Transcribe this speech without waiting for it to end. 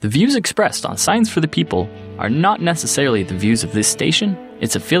The views expressed on Science for the People are not necessarily the views of this station,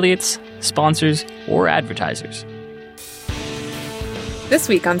 its affiliates, sponsors, or advertisers. This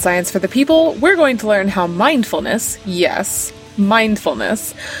week on Science for the People, we're going to learn how mindfulness, yes,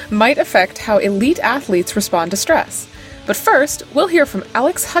 mindfulness, might affect how elite athletes respond to stress. But first, we'll hear from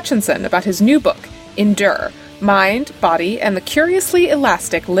Alex Hutchinson about his new book, Endure: Mind, Body, and the Curiously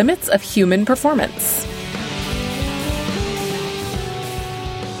Elastic Limits of Human Performance.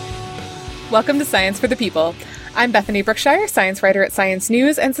 Welcome to Science for the People. I'm Bethany Brookshire, science writer at Science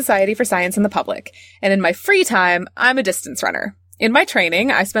News and Society for Science and the Public. And in my free time, I'm a distance runner. In my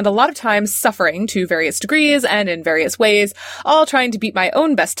training, I spend a lot of time suffering to various degrees and in various ways, all trying to beat my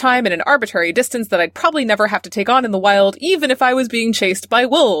own best time in an arbitrary distance that I'd probably never have to take on in the wild, even if I was being chased by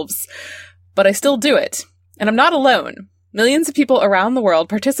wolves. But I still do it. And I'm not alone. Millions of people around the world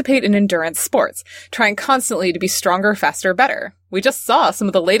participate in endurance sports, trying constantly to be stronger, faster, better. We just saw some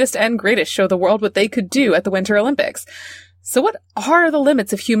of the latest and greatest show the world what they could do at the Winter Olympics. So what are the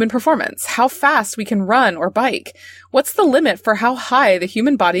limits of human performance? How fast we can run or bike? What's the limit for how high the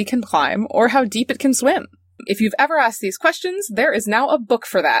human body can climb or how deep it can swim? If you've ever asked these questions, there is now a book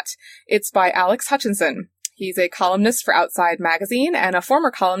for that. It's by Alex Hutchinson. He's a columnist for Outside Magazine and a former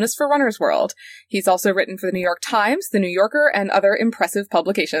columnist for Runner's World. He's also written for the New York Times, the New Yorker, and other impressive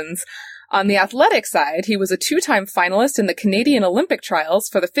publications. On the athletic side, he was a two-time finalist in the Canadian Olympic trials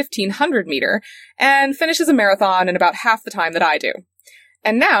for the 1500 meter and finishes a marathon in about half the time that I do.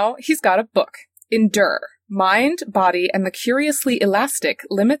 And now he's got a book, Endure: Mind, Body, and the Curiously Elastic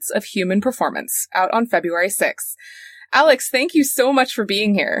Limits of Human Performance, out on February 6th. Alex, thank you so much for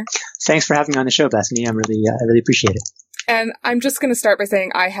being here. Thanks for having me on the show, Bethany. I really appreciate it. And I'm just going to start by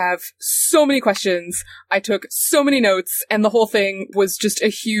saying I have so many questions. I took so many notes, and the whole thing was just a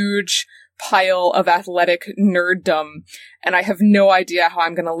huge pile of athletic nerddom. And I have no idea how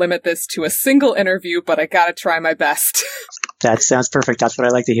I'm going to limit this to a single interview, but I got to try my best. That sounds perfect. That's what I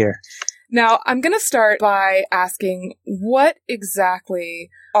like to hear. Now, I'm going to start by asking, what exactly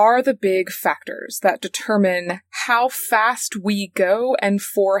are the big factors that determine how fast we go and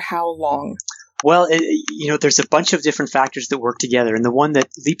for how long? Well, there's a bunch of different factors that work together. And the one that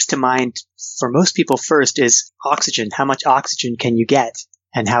leaps to mind for most people first is oxygen. How much oxygen can you get?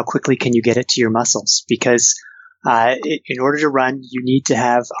 And how quickly can you get it to your muscles? Because in order to run, you need to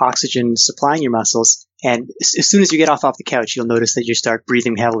have oxygen supplying your muscles. And as soon as you get off the couch, you'll notice that you start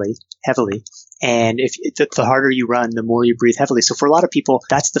breathing heavily. And if the harder you run, the more you breathe heavily. So for a lot of people,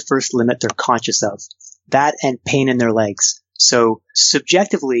 that's the first limit they're conscious of. That and pain in their legs. So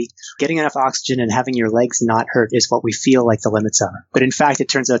subjectively, getting enough oxygen and having your legs not hurt is what we feel like the limits are. But in fact, it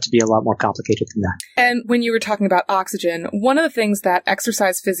turns out to be a lot more complicated than that. And when you were talking about oxygen, one of the things that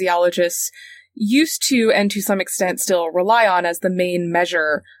exercise physiologists used to, and to some extent still rely on as the main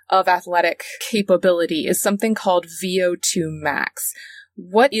measure of athletic capability, is something called VO2 max.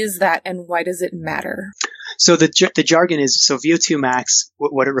 What is that and why does it matter? So the jargon is, so VO2 max,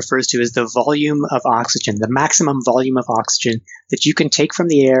 what it refers to is the volume of oxygen, the maximum volume of oxygen that you can take from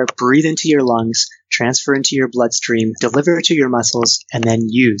the air, breathe into your lungs, transfer into your bloodstream, deliver it to your muscles, and then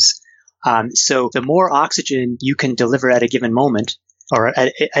use. So the more oxygen you can deliver at a given moment, or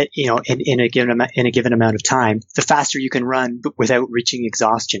in a given amount of time, the faster you can run without reaching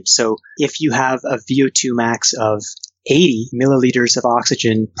exhaustion. So if you have a VO2 max of 80 milliliters of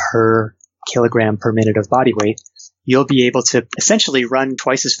oxygen per kilogram per minute of body weight, you'll be able to essentially run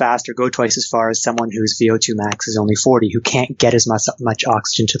twice as fast or go twice as far as someone whose VO2 max is only 40, who can't get as much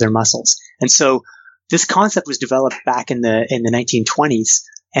oxygen to their muscles. And so this concept was developed back in the 1920s,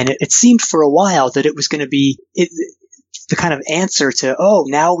 and it seemed for a while that it was going to be the kind of answer to,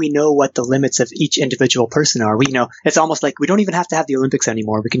 now we know what the limits of each individual person are. It's almost like we don't even have to have the Olympics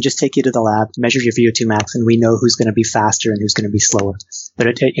anymore. We can just take you to the lab, measure your VO2 max, and we know who's going to be faster and who's going to be slower. But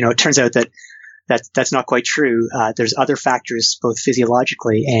it turns out that that's not quite true. There's other factors, both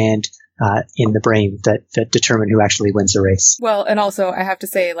physiologically and in the brain, that determine who actually wins a race. Well, and also I have to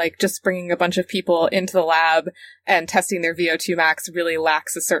say, just bringing a bunch of people into the lab and testing their VO2 max really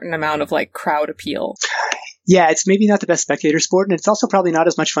lacks a certain amount of crowd appeal. Yeah, it's maybe not the best spectator sport, and it's also probably not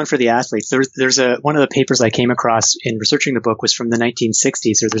as much fun for the athletes. There's one of the papers I came across in researching the book was from the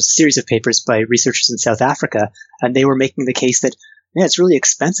 1960s, or there's a series of papers by researchers in South Africa, and they were making the case that it's really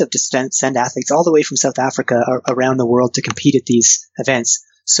expensive to send athletes all the way from South Africa around the world to compete at these events.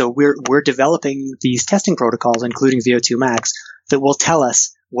 So we're developing these testing protocols, including VO2 max, that will tell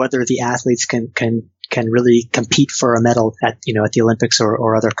us whether the athletes can really compete for a medal at the Olympics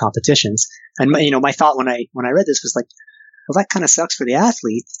or other competitions. And my thought when I read this was well, that kind of sucks for the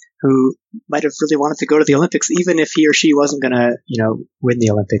athlete who might have really wanted to go to the Olympics, even if he or she wasn't going to, win the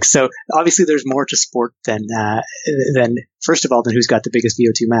Olympics. So obviously there's more to sport than first of all, than who's got the biggest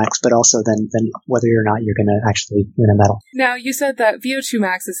VO2 max, but also than whether or not you're going to actually win a medal. Now, you said that VO2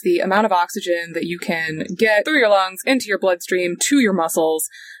 max is the amount of oxygen that you can get through your lungs, into your bloodstream, to your muscles.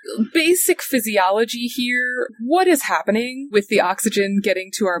 Basic physiology here. What is happening with the oxygen getting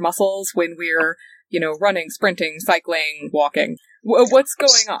to our muscles when we're running, sprinting, cycling, walking? What's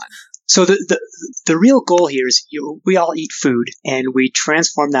going on? So the real goal here is we all eat food, and we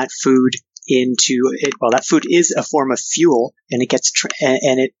transform that food into it. Well, that food is a form of fuel, and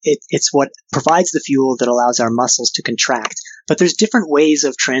it's what provides the fuel that allows our muscles to contract. But there's different ways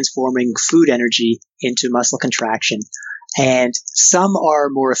of transforming food energy into muscle contraction. And some are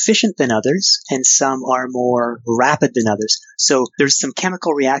more efficient than others, and some are more rapid than others. So there's some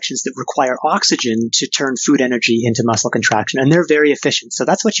chemical reactions that require oxygen to turn food energy into muscle contraction, and they're very efficient. So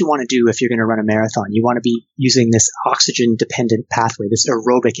that's what you want to do if you're going to run a marathon. You want to be using this oxygen-dependent pathway, this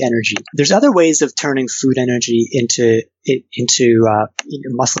aerobic energy. There's other ways of turning food energy into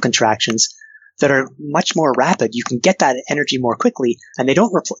muscle contractions that are much more rapid. You can get that energy more quickly, and they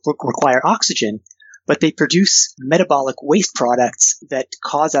don't require oxygen, but they produce metabolic waste products that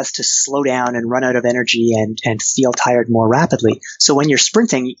cause us to slow down and run out of energy and feel tired more rapidly. So when you're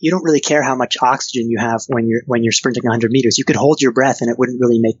sprinting, you don't really care how much oxygen you have when you're sprinting 100 meters. You could hold your breath and it wouldn't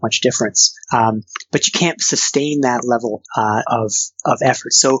really make much difference. But you can't sustain that level of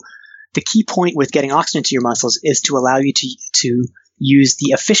effort. So the key point with getting oxygen to your muscles is to allow you to use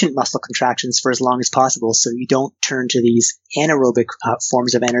the efficient muscle contractions for as long as possible, so you don't turn to these anaerobic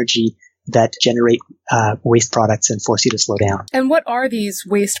forms of energy that generate waste products and force you to slow down. And what are these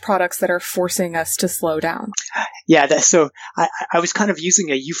waste products that are forcing us to slow down? Yeah, so I was kind of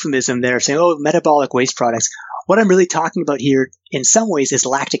using a euphemism there, saying, metabolic waste products. What I'm really talking about here, in some ways, is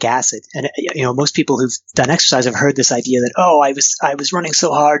lactic acid. And most people who've done exercise have heard this idea that, I was running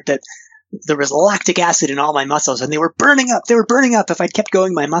so hard that there was lactic acid in all my muscles, and they were burning up. If I'd kept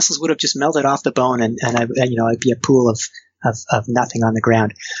going, my muscles would have just melted off the bone, and I'd be a pool of nothing on the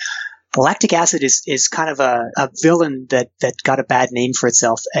ground. Lactic acid is kind of a villain that got a bad name for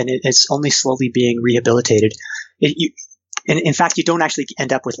itself, and it's only slowly being rehabilitated. In fact, you don't actually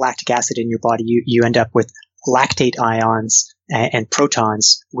end up with lactic acid in your body. You end up with lactate ions and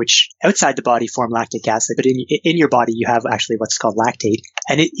protons, which outside the body form lactic acid, but in your body you have actually what's called lactate,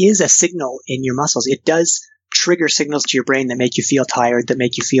 and it is a signal in your muscles. It does trigger signals to your brain that make you feel tired, that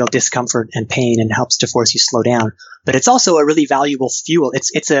make you feel discomfort and pain, and helps to force you to slow down. But it's also a really valuable fuel.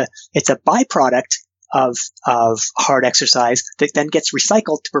 It's a byproduct of hard exercise that then gets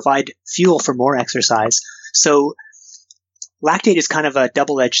recycled to provide fuel for more exercise. So lactate is kind of a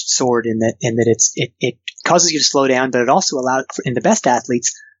double-edged sword in that it causes you to slow down, but it also allows, in the best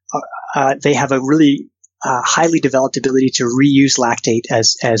athletes, they have a really highly developed ability to reuse lactate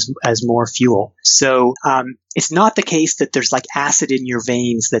as more fuel. So it's not the case that there's like acid in your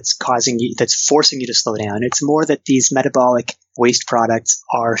veins that's forcing you to slow down. It's more that these metabolic waste products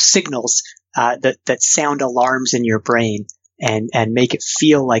are signals that sound alarms in your brain and make it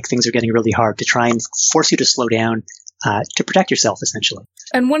feel like things are getting really hard, to try and force you to slow down, to protect yourself, essentially.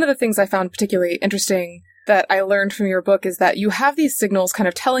 And one of the things I found particularly interesting that I learned from your book is that you have these signals kind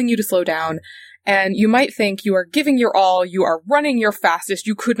of telling you to slow down, and you might think you are giving your all, you are running your fastest,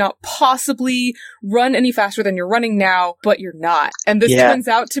 you could not possibly run any faster than you're running now, but you're not. And this turns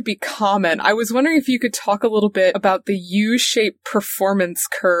out to be common. I was wondering if you could talk a little bit about the U-shaped performance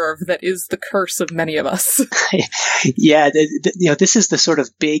curve that is the curse of many of us. Yeah, this is the sort of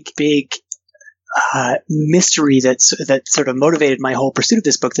big mystery that sort of motivated my whole pursuit of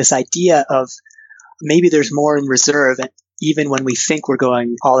this book, this idea of maybe there's more in reserve, even when we think we're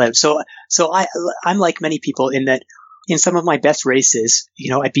going all out. So I'm like many people in that in some of my best races,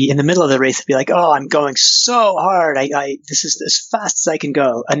 I'd be in the middle of the race, I'd be like, I'm going so hard. This is as fast as I can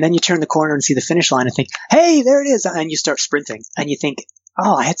go. And then you turn the corner and see the finish line and think, hey, there it is. And you start sprinting and you think,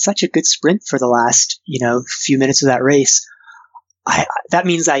 I had such a good sprint for the last, few minutes of that race. That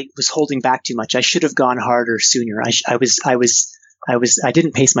means I was holding back too much. I should have gone harder sooner. I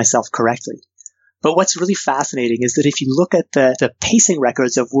didn't pace myself correctly. But what's really fascinating is that if you look at the pacing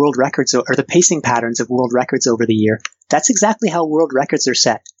records of world records, or the pacing patterns of world records over the year, that's exactly how world records are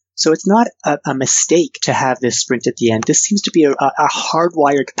set. So it's not a mistake to have this sprint at the end. This seems to be a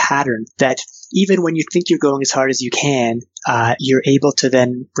hardwired pattern that even when you think you're going as hard as you can, you're able to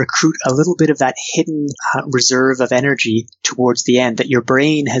then recruit a little bit of that hidden reserve of energy towards the end that your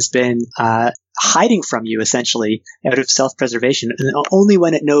brain has been hiding from you, essentially, out of self-preservation. And only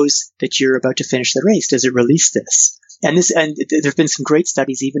when it knows that you're about to finish the race does it release this. And there've been some great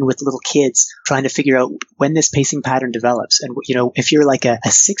studies even with little kids trying to figure out when this pacing pattern develops. And, if you're like a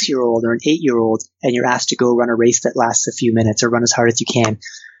 6-year-old or an 8-year-old and you're asked to go run a race that lasts a few minutes or run as hard as you can,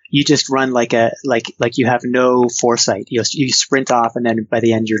 you just run like you have no foresight. You sprint off, and then by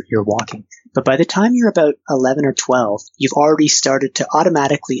the end you're walking. But by the time you're about 11 or 12, you've already started to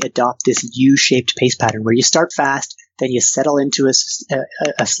automatically adopt this U-shaped pace pattern where you start fast, then you settle into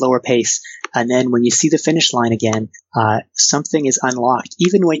a slower pace, and then when you see the finish line again, something is unlocked.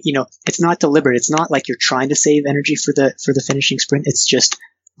 Even when it's not deliberate. It's not like you're trying to save energy for the finishing sprint. It's just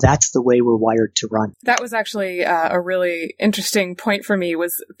that's the way we're wired to run. That was actually a really interesting point for me,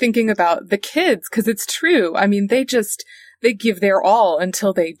 was thinking about the kids, because it's true. I mean, they give their all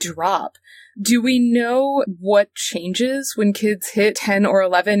until they drop. Do we know what changes when kids hit 10 or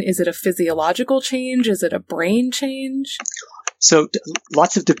 11? Is it a physiological change? Is it a brain change? So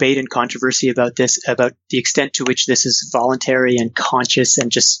lots of debate and controversy about this, about the extent to which this is voluntary and conscious, and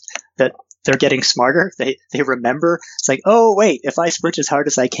just that they're getting smarter. They remember. It's like, oh, wait, if I sprint as hard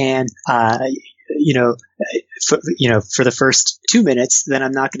as I can, for the first 2 minutes, then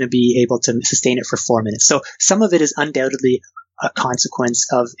I'm not going to be able to sustain it for 4 minutes. So some of it is undoubtedly a consequence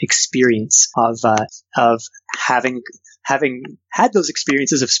of experience, of having had those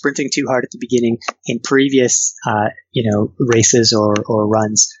experiences of sprinting too hard at the beginning in previous, races or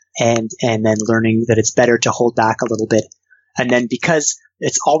runs, and then learning that it's better to hold back a little bit. And then because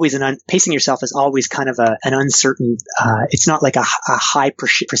it's always pacing yourself is always kind of an uncertain, it's not like a high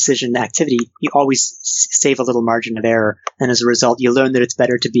precision activity. You always save a little margin of error. And as a result, you learn that it's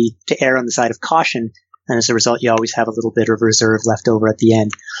better to err on the side of caution. And as a result, you always have a little bit of reserve left over at the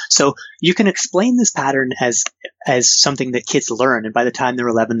end. So you can explain this pattern as something that kids learn. And by the time they're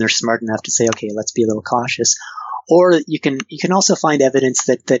 11, they're smart enough to say, okay, let's be a little cautious. Or you can also find evidence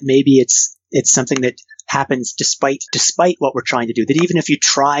that maybe it's something that happens despite what we're trying to do. That even if you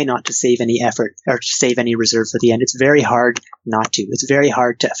try not to save any effort or to save any reserve for the end, it's very hard not to. It's very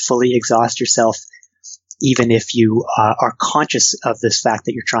hard to fully exhaust yourself, even if you are conscious of this fact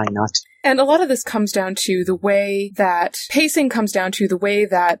that you're trying not to. And a lot of this comes down to the way that pacing comes down to the way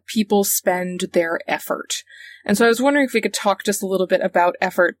that people spend their effort. And so I was wondering if we could talk just a little bit about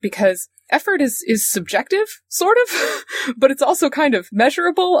effort, because effort is subjective, sort of, but it's also kind of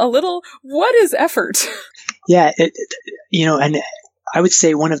measurable a little. What is effort? Yeah, and I would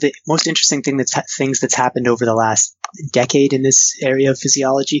say one of the most interesting things that's happened over the last decade in this area of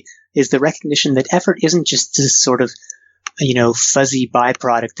physiology is the recognition that effort isn't just this sort of, fuzzy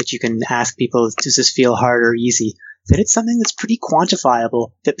byproduct that you can ask people, does this feel hard or easy? That it's something that's pretty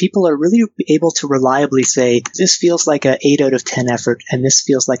quantifiable, that people are really able to reliably say, this feels like a 8 out of 10 effort, and this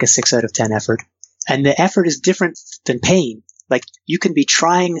feels like a 6 out of 10 effort. And the effort is different than pain. Like, you can be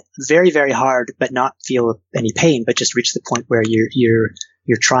trying very, very hard, but not feel any pain, but just reach the point where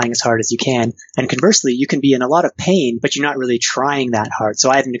you're trying as hard as you can. And conversely, you can be in a lot of pain, but you're not really trying that hard.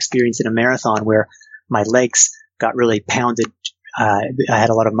 So I had an experience in a marathon where my legs got really pounded. I had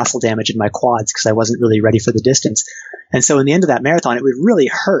a lot of muscle damage in my quads because I wasn't really ready for the distance. And so in the end of that marathon, it would really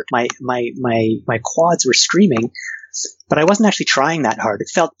hurt. My quads were screaming, but I wasn't actually trying that hard. It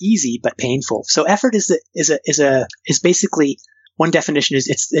felt easy, but painful. So effort is basically, one definition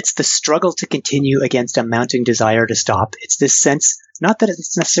is it's the struggle to continue against a mounting desire to stop. It's this sense, not that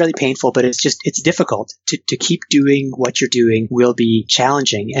it's necessarily painful, but it's difficult to keep doing what you're doing will be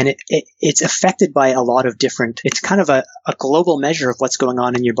challenging. And it's affected by a lot of different, it's kind of a global measure of what's going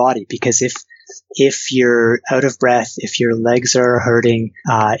on in your body. Because if you're out of breath, if your legs are hurting,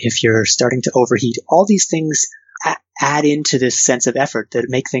 if you're starting to overheat, all these things add into this sense of effort that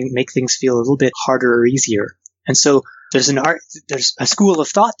make things feel a little bit harder or easier. And so there's a school of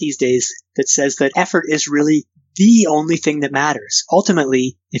thought these days that says that effort is really the only thing that matters.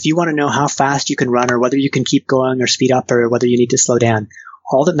 Ultimately, if you want to know how fast you can run, or whether you can keep going or speed up, or whether you need to slow down,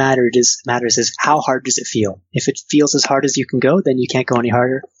 all that matters is how hard does it feel. If it feels as hard as you can go, then you can't go any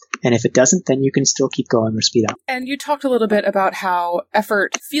harder. And if it doesn't, then you can still keep going or speed up. And you talked a little bit about how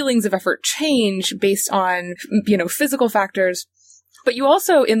feelings of effort change based on, physical factors. But you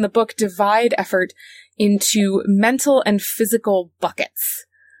also, in the book, divide effort into mental and physical buckets.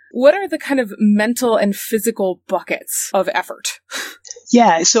 What are the kind of mental and physical buckets of effort?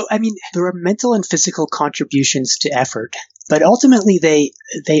 Yeah, so there are mental and physical contributions to effort, but ultimately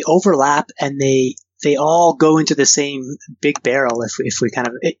they overlap, and they all go into the same big barrel if we kind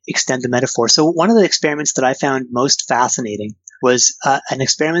of extend the metaphor. So one of the experiments that I found most fascinating was an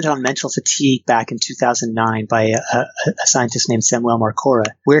experiment on mental fatigue back in 2009 by a scientist named Samuel Marcora,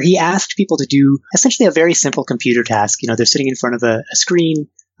 where he asked people to do essentially a very simple computer task. They're sitting in front of a screen.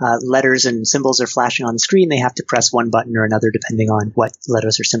 letters and symbols are flashing on the screen, they have to press one button or another depending on what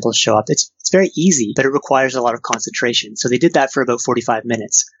letters or symbols show up. It's very easy, but it requires a lot of concentration. So they did that for about 45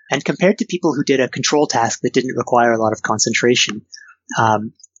 minutes. And compared to people who did a control task that didn't require a lot of concentration,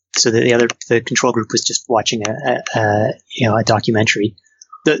 so the control group was just watching a documentary.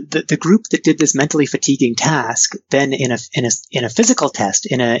 The group that did this mentally fatiguing task, then in a physical test,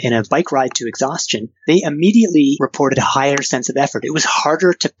 in a bike ride to exhaustion, they immediately reported a higher sense of effort. It was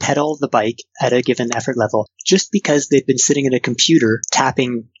harder to pedal the bike at a given effort level just because they'd been sitting at a computer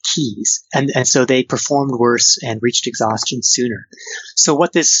tapping keys. And so they performed worse and reached exhaustion sooner. So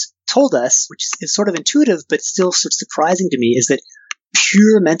what this told us, which is sort of intuitive but still sort of surprising to me, is that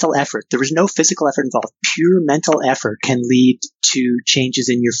pure mental effort, there was no physical effort involved, pure mental effort can lead to changes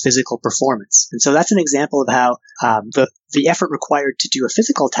in your physical performance. And so that's an example of how the effort required to do a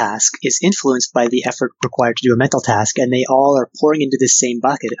physical task is influenced by the effort required to do a mental task, and they all are pouring into this same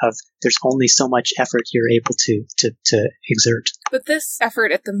bucket of there's only so much effort you're able to exert. But this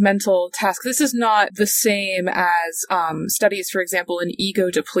effort at the mental task, this is not the same as studies, for example, in ego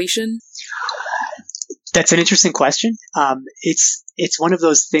depletion? That's an interesting question. It's one of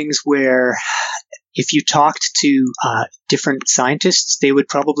those things where if you talked to different scientists, they would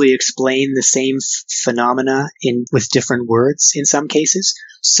probably explain the same phenomena with different words in some cases.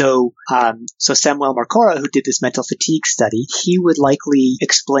 So Samuel Marcora, who did this mental fatigue study, he would likely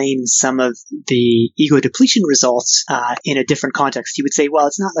explain some of the ego depletion results in a different context. He would say, well,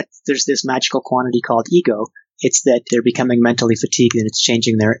 it's not like there's this magical quantity called ego. It's that they're becoming mentally fatigued and it's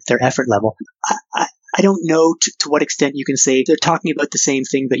changing their effort level. I don't know to what extent you can say they're talking about the same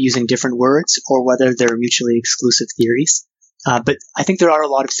thing but using different words, or whether they're mutually exclusive theories. But I think there are a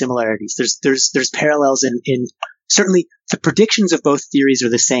lot of similarities. There's parallels in certainly the predictions of both theories are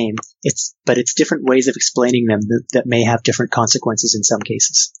the same. But it's different ways of explaining them that may have different consequences in some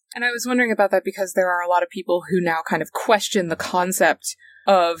cases. And I was wondering about that because there are a lot of people who now kind of question the concept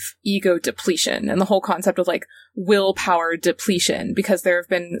of ego depletion and the whole concept of like willpower depletion, because there have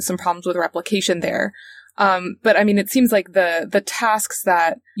been some problems with replication there. But I mean, it seems like the tasks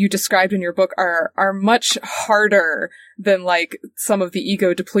that you described in your book are much harder than like some of the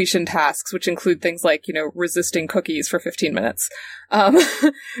ego depletion tasks, which include things like, resisting cookies for 15 minutes.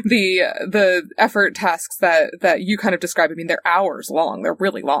 The effort tasks that you kind of describe, I mean, they're hours long. They're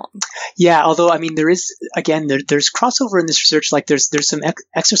really long. Yeah. Although, I mean, there's crossover in this research. Like there's some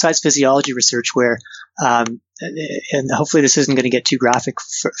exercise physiology research where, and hopefully this isn't going to get too graphic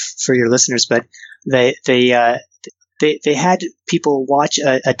for your listeners, but they had people watch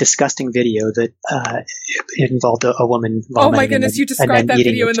a disgusting video that involved a woman vomiting. Oh my goodness, you described that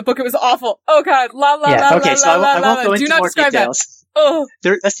video in the book. It was awful. Oh God, okay, so I won't go into more details. That. Oh.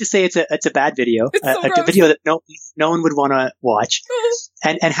 Let's just say it's a bad video, a video that no one would want to watch.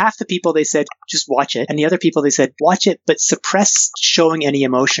 And half the people, they said just watch it, and the other people, they said watch it but suppress showing any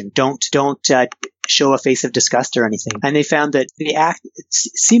emotion. Don't show a face of disgust or anything. And they found that the act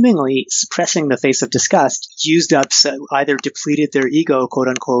seemingly suppressing the face of disgust used up, either depleted their ego, quote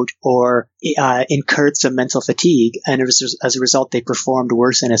unquote, or incurred some mental fatigue, and as a result they performed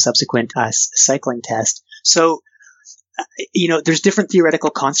worse in a subsequent cycling test. So there's different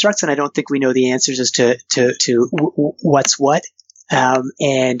theoretical constructs, and I don't think we know the answers as to what's what.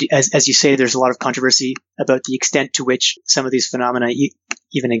 And as you say, there's a lot of controversy about the extent to which some of these phenomena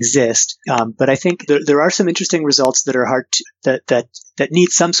even exist. But I think there are some interesting results that are hard that need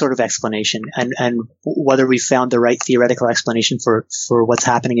some sort of explanation, and whether we've found the right theoretical explanation for what's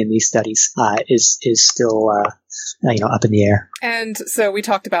happening in these studies is still up in the air. And so we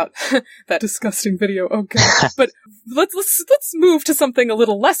talked about that disgusting video. Oh God! But let's move to something a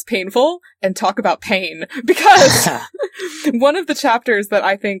little less painful and talk about pain, because one of the chapters that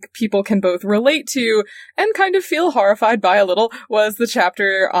I think people can both relate to and kind of feel horrified by a little was the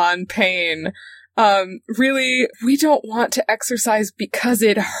chapter on pain. Really, we don't want to exercise because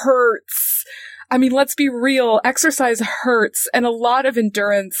it hurts. I mean, let's be real. Exercise hurts, and a lot of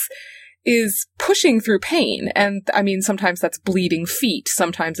endurance is pushing through pain. And I mean, sometimes that's bleeding feet.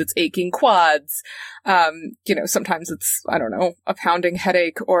 Sometimes it's aching quads. Sometimes it's, I don't know, a pounding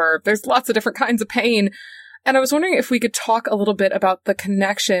headache, or there's lots of different kinds of pain. And I was wondering if we could talk a little bit about the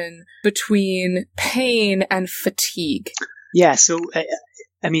connection between pain and fatigue. Yeah. So,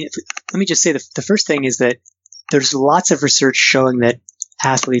 I mean, let me just say the first thing is that there's lots of research showing that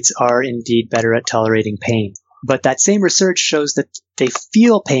athletes are indeed better at tolerating pain. But that same research shows that they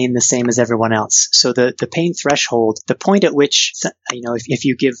feel pain the same as everyone else. So the pain threshold, the point at which, if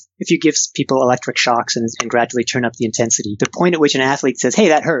you give people electric shocks and gradually turn up the intensity, the point at which an athlete says, hey,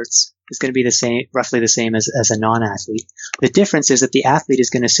 that hurts, is going to be the same, roughly the same as a non-athlete. The difference is that the athlete is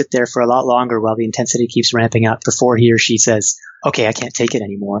going to sit there for a lot longer while the intensity keeps ramping up before he or she says, okay, I can't take it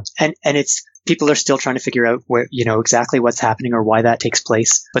anymore. And it's, people are still trying to figure out where, exactly what's happening or why that takes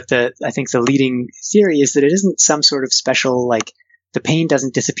place. But I think the leading theory is that it isn't some sort of special, like, the pain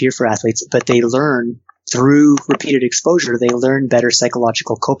doesn't disappear for athletes, but they learn through repeated exposure, they learn better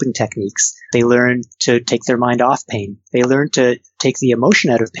psychological coping techniques. They learn to take their mind off pain. They learn to take the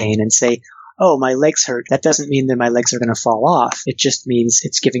emotion out of pain and say, oh, my legs hurt. That doesn't mean that my legs are going to fall off. It just means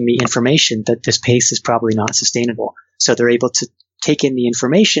it's giving me information that this pace is probably not sustainable. So they're able to take in the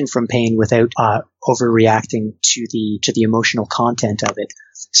information from pain without overreacting to the emotional content of it.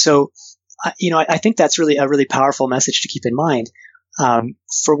 So, I think that's really a really powerful message to keep in mind.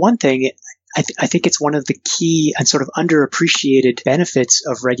 For one thing, I think it's one of the key and sort of underappreciated benefits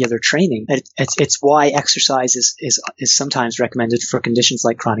of regular training. It's why exercise is sometimes recommended for conditions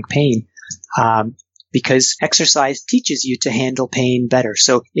like chronic pain, because exercise teaches you to handle pain better.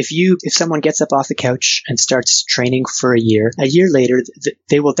 So if someone gets up off the couch and starts training for a year later,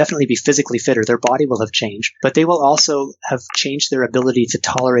 they will definitely be physically fitter. Their body will have changed, but they will also have changed their ability to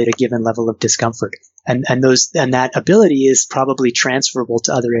tolerate a given level of discomfort. And that ability is probably transferable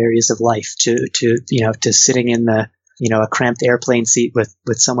to other areas of life, to sitting in a cramped airplane seat with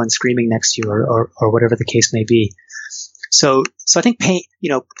someone screaming next to you or whatever the case may be. So I think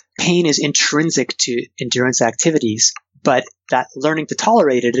pain is intrinsic to endurance activities, but that learning to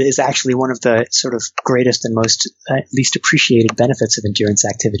tolerate it is actually one of the sort of greatest and most least appreciated benefits of endurance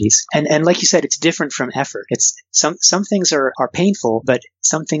activities. And like you said, it's different from effort. It's some things are painful, but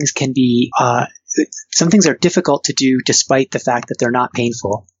some things can be some things are difficult to do despite the fact that they're not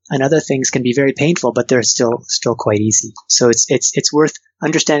painful. And other things can be very painful, but they're still quite easy. So it's worth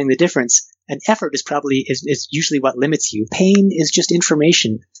understanding the difference. And effort is usually what limits you. Pain is just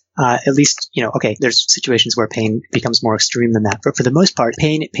information. At least, there's situations where pain becomes more extreme than that. But for the most part,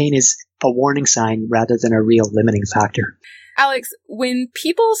 pain is a warning sign rather than a real limiting factor. Alex, when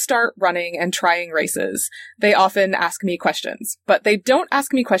people start running and trying races, they often ask me questions, but they don't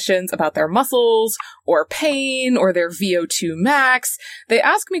ask me questions about their muscles or pain or their VO2 max. They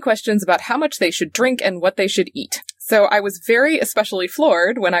ask me questions about how much they should drink and what they should eat. So I was very especially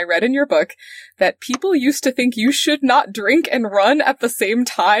floored when I read in your book that people used to think you should not drink and run at the same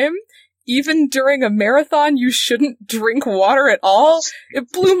time. Even during a marathon, you shouldn't drink water at all.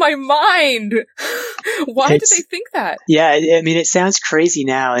 It blew my mind. Why did they think that? Yeah, I mean, it sounds crazy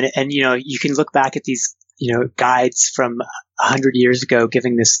now. And you can look back at these, guides from 100 years ago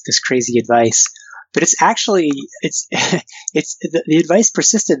giving this crazy advice. But it's actually, the advice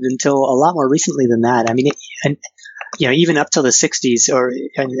persisted until a lot more recently than that. I mean, even up till the 60s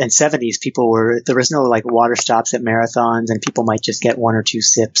and 70s, there was no like water stops at marathons, and people might just get one or two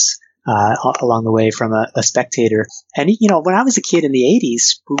sips along the way from a spectator. And, when I was a kid in the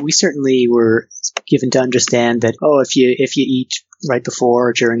 80s, we certainly were given to understand that, if you eat right before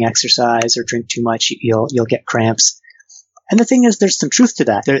or during exercise or drink too much, you'll get cramps. And the thing is, there's some truth to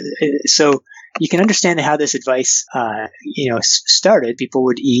that. So you can understand how this advice, started. People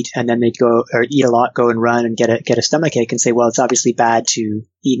would eat and then they'd go or eat a lot, go and run and get a stomachache and say, well, it's obviously bad to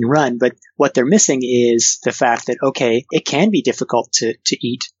eat and run. But what they're missing is the fact that, okay, it can be difficult to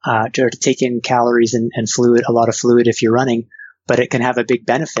eat, or to take in calories and fluid, a lot of fluid if you're running, but it can have a big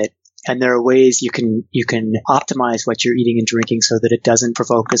benefit. And there are ways you can optimize what you're eating and drinking so that it doesn't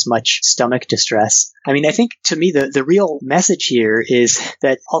provoke as much stomach distress. I mean, I think to me, the real message here is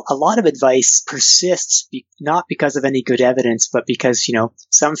that a lot of advice persists, not because of any good evidence, but because,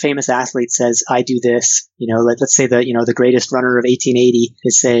 some famous athlete says, I do this. Let's say the greatest runner of 1880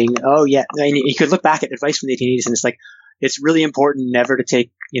 is saying, oh yeah, I mean, you could look back at advice from the 1880s and it's like, it's really important never to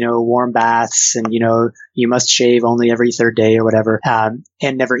take, warm baths and, you must shave only every third day or whatever,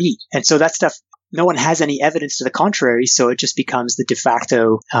 and never eat. And so that stuff, no one has any evidence to the contrary. So it just becomes the de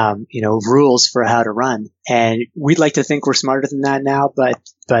facto, rules for how to run. And we'd like to think we're smarter than that now, but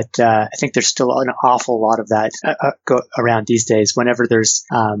I think there's still an awful lot of that go around these days. Whenever there's,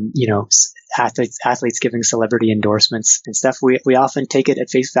 athletes giving celebrity endorsements and stuff, we often take it at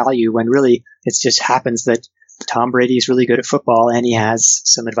face value when really it just happens that Tom Brady is really good at football and he has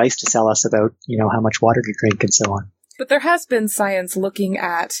some advice to sell us about, how much water to drink and so on. But there has been science looking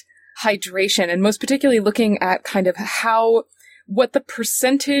at hydration and most particularly looking at kind of what the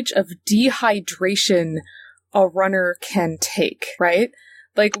percentage of dehydration a runner can take, right?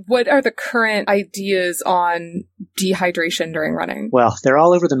 Like, what are the current ideas on dehydration during running? Well, they're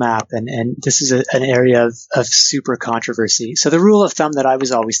all over the map, and this is an area of super controversy. So the rule of thumb that I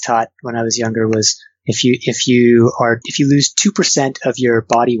was always taught when I was younger was if you lose 2% of your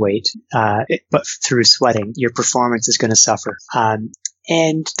body weight, but through sweating, your performance is going to suffer.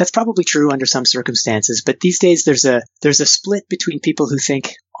 And that's probably true under some circumstances, but these days there's a split between people who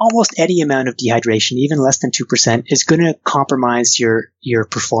think almost any amount of dehydration, even less than 2%, is going to compromise your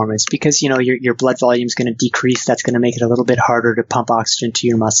performance because, your blood volume is going to decrease. That's going to make it a little bit harder to pump oxygen to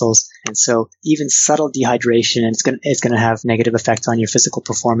your muscles. And so even subtle dehydration is going to have negative effects on your physical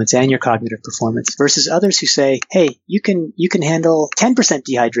performance and your cognitive performance versus others who say, hey, you can handle 10%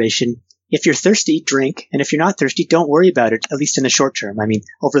 dehydration. If you're thirsty, drink. And if you're not thirsty, don't worry about it, at least in the short term. I mean,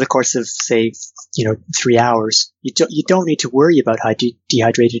 over the course of, say, 3 hours, you don't need to worry about how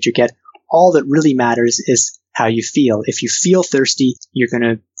dehydrated you get. All that really matters is how you feel. If you feel thirsty, your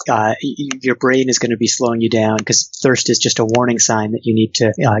brain is going to be slowing you down because thirst is just a warning sign that you need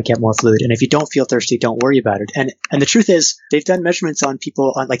to get more fluid. And if you don't feel thirsty, don't worry about it. And the truth is, they've done measurements on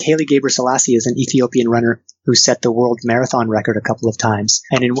people like Haile Gebrselassie is an Ethiopian runner who set the world marathon record a couple of times.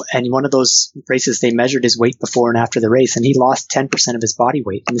 And in one of those races, they measured his weight before and after the race, and he lost 10% of his body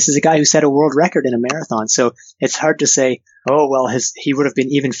weight. And this is a guy who set a world record in a marathon. So it's hard to say, oh, well, he would have been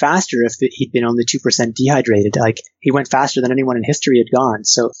even faster if he'd been only 2% dehydrated. Like, he went faster than anyone in history had gone.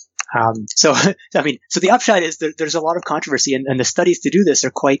 So the upshot is there's a lot of controversy, and the studies to do this are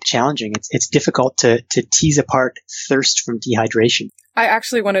quite challenging. It's difficult to tease apart thirst from dehydration. I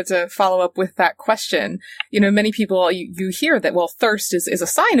actually wanted to follow up with that question. Many people, you hear that, well, thirst is a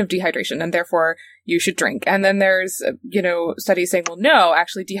sign of dehydration and therefore you should drink. And then there's, studies saying, well, no,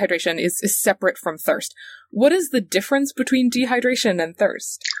 actually dehydration is separate from thirst. What is the difference between dehydration and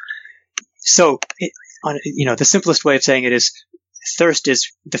thirst? So, the simplest way of saying it is thirst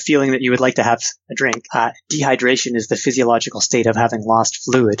is the feeling that you would like to have a drink. Dehydration is the physiological state of having lost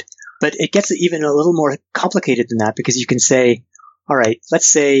fluid. But it gets even a little more complicated than that because you can say, all right, let's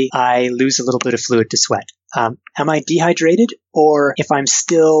say I lose a little bit of fluid to sweat. Am I dehydrated? Or if I'm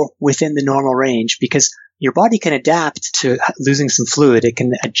still within the normal range, because your body can adapt to losing some fluid. It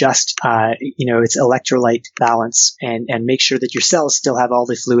can adjust, its electrolyte balance and make sure that your cells still have all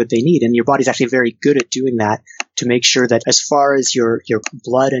the fluid they need. And your body's actually very good at doing that to make sure that as far as your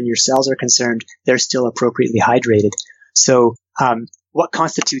blood and your cells are concerned, they're still appropriately hydrated. So, what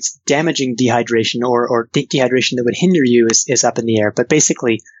constitutes damaging dehydration or dehydration that would hinder you is up in the air. But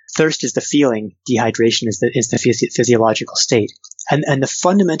basically, thirst is the feeling, dehydration is the physiological state. And the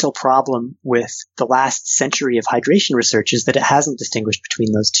fundamental problem with the last century of hydration research is that it hasn't distinguished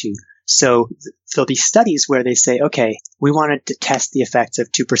between those two. So there'll be studies where they say, okay, we wanted to test the effects of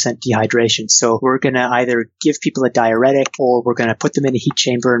 2% dehydration. So we're going to either give people a diuretic or we're going to put them in a heat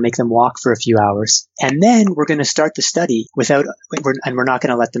chamber and make them walk for a few hours. And then we're going to start the study and we're not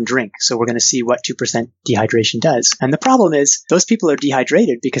going to let them drink. So we're going to see what 2% dehydration does. And the problem is those people are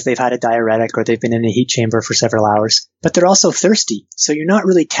dehydrated because they've had a diuretic or they've been in a heat chamber for several hours, but they're also thirsty. So you're not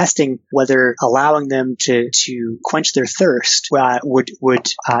really testing whether allowing them to quench their thirst would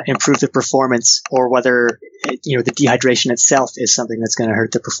improve the performance or whether the dehydration itself is something that's going to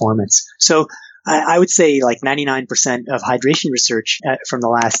hurt the performance. So I would say like 99% of hydration research from the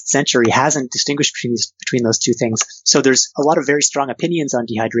last century hasn't distinguished between those two things. So there's a lot of very strong opinions on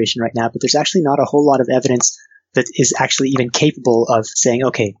dehydration right now, but there's actually not a whole lot of evidence that is actually even capable of saying,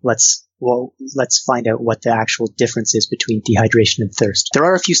 okay, let's find out what the actual difference is between dehydration and thirst. There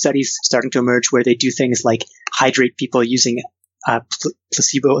are a few studies starting to emerge where they do things like hydrate people using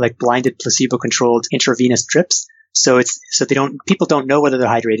blinded placebo-controlled intravenous drips. So people don't know whether they're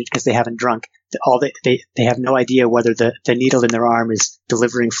hydrated because they haven't drunk. They have no idea whether the needle in their arm is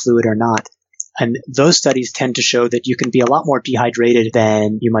delivering fluid or not. And those studies tend to show that you can be a lot more dehydrated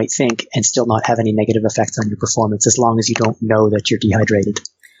than you might think and still not have any negative effects on your performance as long as you don't know that you're dehydrated.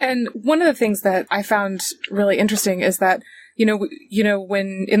 And one of the things that I found really interesting is that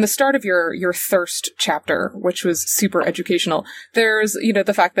when in the start of your thirst chapter, which was super educational, there's,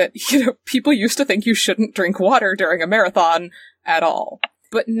 the fact that, people used to think you shouldn't drink water during a marathon at all.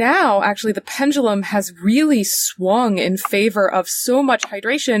 But now, actually, the pendulum has really swung in favor of so much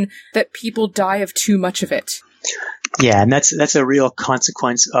hydration that people die of too much of it. Yeah, and that's a real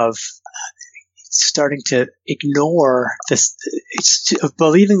consequence of starting to ignore this, of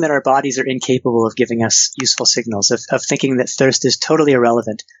believing that our bodies are incapable of giving us useful signals, of thinking that thirst is totally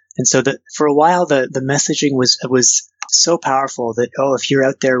irrelevant. And so for a while, the messaging was so powerful that, if you're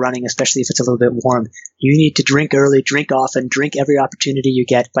out there running, especially if it's a little bit warm, you need to drink early, drink often, drink every opportunity you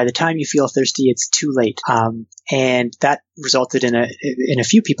get. By the time you feel thirsty, it's too late. And that resulted in a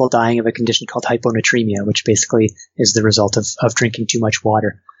few people dying of a condition called hyponatremia, which basically is the result of drinking too much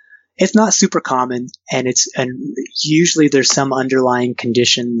water. It's not super common, and usually there's some underlying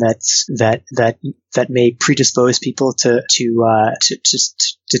condition that that may predispose people to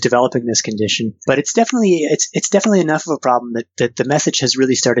developing this condition. But it's definitely enough of a problem that the message has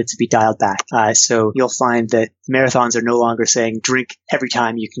really started to be dialed back. So you'll find that marathons are no longer saying drink every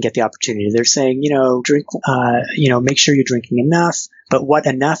time you can get the opportunity. They're saying, drink, make sure you're drinking enough. But what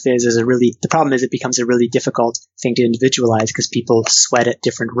enough is the problem is it becomes a really difficult thing to individualize because people sweat at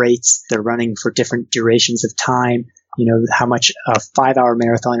different rates. They're running for different durations of time. How much a 5-hour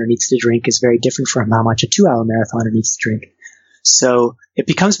marathoner needs to drink is very different from how much a 2-hour marathoner needs to drink. So it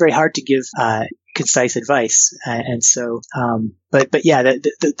becomes very hard to give concise advice. But yeah,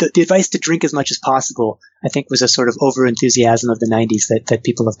 the advice to drink as much as possible, I think, was a sort of over-enthusiasm of the 90s that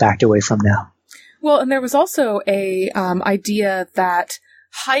people have backed away from now. Well, and there was also a idea that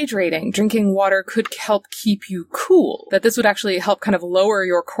drinking water could help keep you cool, that this would actually help kind of lower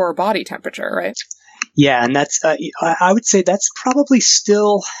your core body temperature, right? Yeah, and that's, I would say that's probably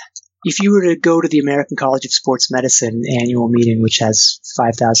still, if you were to go to the American College of Sports Medicine annual meeting, which has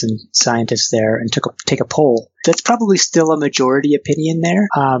 5,000 scientists there, and take a poll, that's probably still a majority opinion there.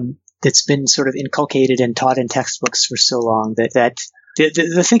 That's been sort of inculcated and taught in textbooks for so long that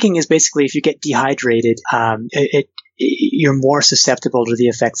the thinking is basically if you get dehydrated, you're more susceptible to the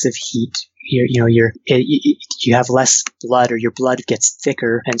effects of heat. You have less blood, or your blood gets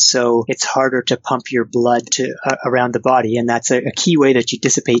thicker, and so it's harder to pump your blood around the body. And that's a key way that you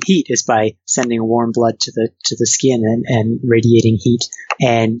dissipate heat is by sending warm blood to the skin and radiating heat.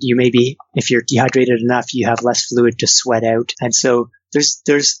 And if you're dehydrated enough, you have less fluid to sweat out. And so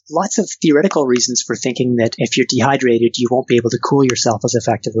there's lots of theoretical reasons for thinking that if you're dehydrated, you won't be able to cool yourself as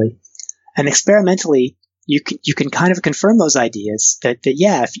effectively. And experimentally, you can kind of confirm those ideas that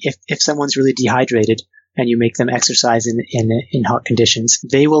yeah, if someone's really dehydrated and you make them exercise in hot conditions,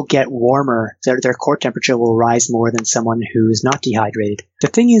 they will get warmer. Their core temperature will rise more than someone who is not dehydrated. The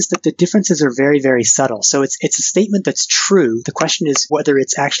thing is that the differences are very, very subtle. So it's a statement that's true. The question is whether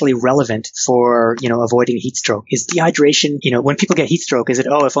it's actually relevant for, avoiding heat stroke. Is dehydration, when people get heat stroke, is it,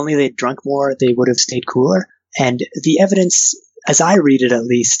 if only they'd drunk more, they would have stayed cooler? And the evidence, as I read it at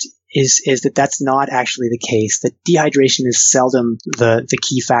least, is that that's not actually the case, that dehydration is seldom the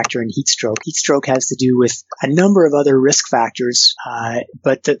key factor in heat stroke. Heat stroke has to do with a number of other risk factors,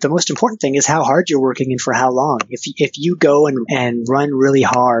 but the most important thing is how hard you're working and for how long. If you go and run really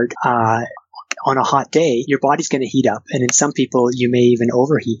hard on a hot day, your body's going to heat up, and in some people you may even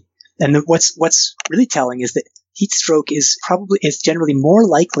overheat. And what's really telling is that heat stroke is generally more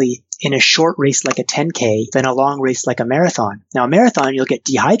likely in a short race like a 10K than a long race like a marathon. Now, a marathon, you'll get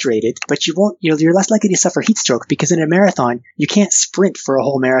dehydrated, but you're less likely to suffer heat stroke because in a marathon, you can't sprint for a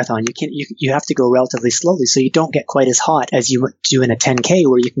whole marathon. You have to go relatively slowly, so you don't get quite as hot as you do in a 10K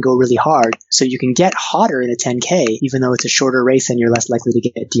where you can go really hard. So you can get hotter in a 10K, even though it's a shorter race and you're less likely to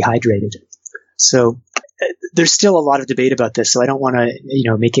get dehydrated. So there's still a lot of debate about this, so I don't want to,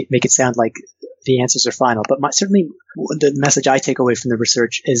 make it sound like the answers are final. But certainly the message I take away from the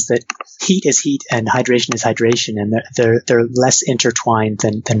research is that heat is heat and hydration is hydration, and they're less intertwined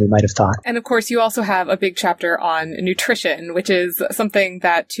than we might have thought. And of course, you also have a big chapter on nutrition, which is something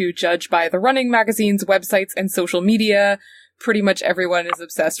that, to judge by the running magazines, websites, and social media, pretty much everyone is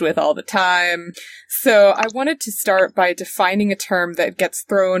obsessed with all the time. So I wanted to start by defining a term that gets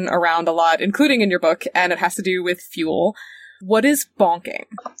thrown around a lot, including in your book, and it has to do with fuel. What is bonking?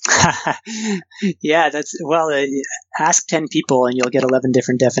 Yeah, ask 10 people and you'll get 11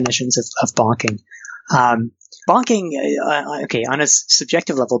 different definitions of bonking. Bonking, okay, on a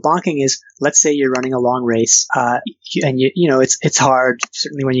subjective level, bonking is, let's say you're running a long race, and it's hard.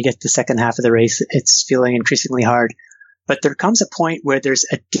 Certainly when you get to the second half of the race, it's feeling increasingly hard. But there comes a point where there's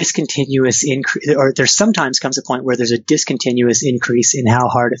a discontinuous increase, or there sometimes comes a point where there's a discontinuous increase in how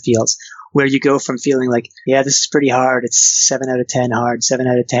hard it feels, where you go from feeling like, yeah, this is pretty hard, it's 7 out of 10 hard, 7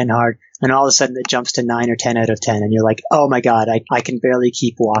 out of 10 hard, and all of a sudden it jumps to 9 or 10 out of 10, and you're like, oh my God, I can barely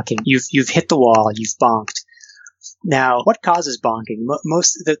keep walking. You've hit the wall, you've bonked. Now, what causes bonking?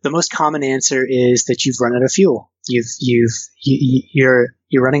 The most common answer is that you've run out of fuel. You're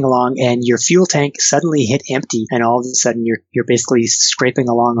running along and your fuel tank suddenly hit empty, and all of a sudden you're basically scraping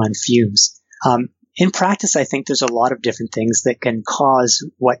along on fumes. In practice, I think there's a lot of different things that can cause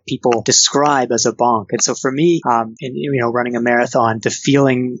what people describe as a bonk. And so for me, running a marathon, the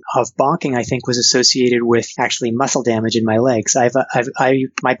feeling of bonking, I think, was associated with actually muscle damage in my legs.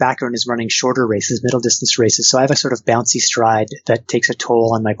 My background is running shorter races, middle distance races. So I have a sort of bouncy stride that takes a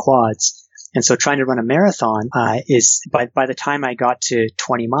toll on my quads. And so trying to run a marathon is by the time I got to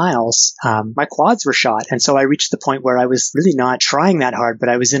 20 miles, my quads were shot. And so I reached the point where I was really not trying that hard, but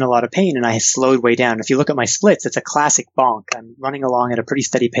I was in a lot of pain and I slowed way down. If you look at my splits, it's a classic bonk. I'm running along at a pretty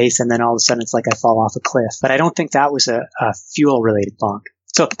steady pace and then all of a sudden it's like I fall off a cliff. But I don't think that was a fuel-related bonk.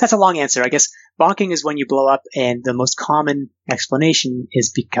 So that's a long answer. I guess bonking is when you blow up, and the most common explanation is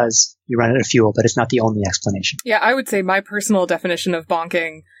because you run out of fuel, but it's not the only explanation. Yeah, I would say my personal definition of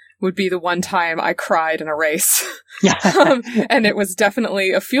bonking would be the one time I cried in a race. And it was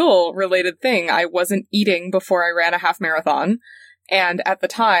definitely a fuel-related thing. I wasn't eating before I ran a half marathon. And at the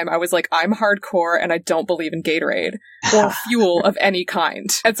time, I was like, I'm hardcore and I don't believe in Gatorade or fuel of any kind.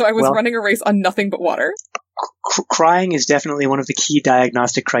 And so I was running a race on nothing but water. Crying is definitely one of the key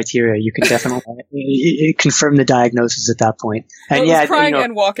diagnostic criteria. You can definitely confirm the diagnosis at that point. And it was crying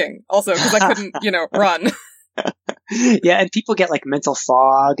and walking also because I couldn't, run. Yeah, and people get like mental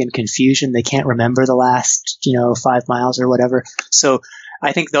fog and confusion. They can't remember the last, 5 miles or whatever. So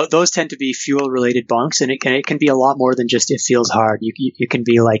I think those tend to be fuel-related bonks, and it can be a lot more than just it feels hard. You can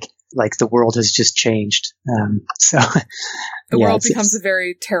be like the world has just changed. The world becomes a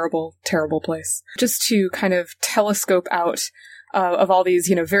very terrible, terrible place. Just to kind of telescope out of all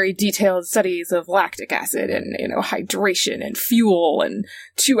these, very detailed studies of lactic acid and, hydration and fuel and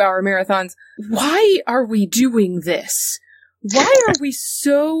 2-hour marathons. Why are we doing this? Why are we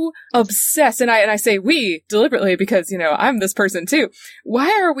so obsessed? And I say we deliberately because, I'm this person too. Why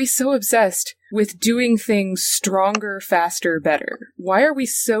are we so obsessed with doing things stronger, faster, better? Why are we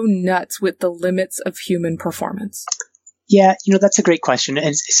so nuts with the limits of human performance? Yeah, that's a great question.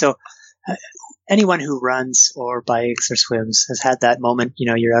 And so anyone who runs or bikes or swims has had that moment,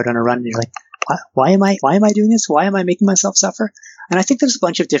 you're out on a run and you're like, why am I doing this? Why am I making myself suffer? And I think there's a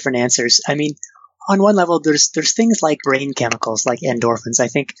bunch of different answers. I mean, on one level, there's things like brain chemicals, like endorphins. I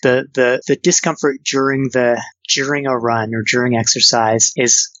think the discomfort during a run or during exercise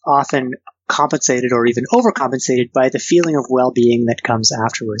is often compensated or even overcompensated by the feeling of well-being that comes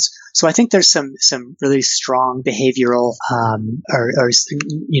afterwards. So I think there's some really strong behavioral or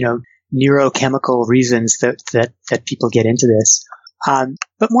neurochemical reasons that people get into this.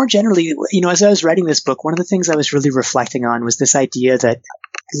 But more generally, as I was writing this book, one of the things I was really reflecting on was this idea that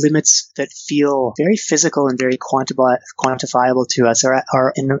limits that feel very physical and very quantifiable to us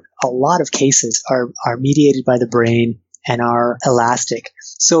are in a lot of cases are mediated by the brain and are elastic.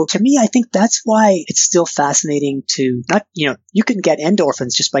 So to me, I think that's why it's still fascinating to not, you can get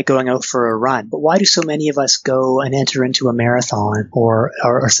endorphins just by going out for a run, but why do so many of us go and enter into a marathon or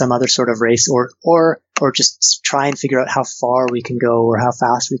some other sort of race or just try and figure out how far we can go or how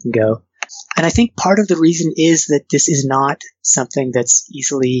fast we can go? And I think part of the reason is that this is not something that's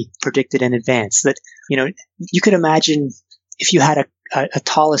easily predicted in advance. That, you could imagine if you had a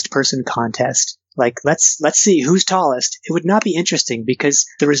tallest person contest, like let's see who's tallest. It would not be interesting because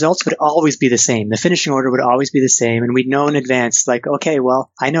the results would always be the same. The finishing order would always be the same. And we'd know in advance, like, okay,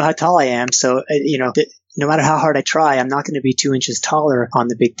 well, I know how tall I am. So, no matter how hard I try, I'm not going to be 2 inches taller on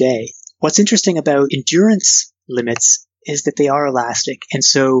the big day. What's interesting about endurance limits is that they are elastic. And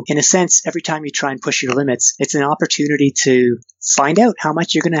so, in a sense, every time you try and push your limits, it's an opportunity to find out how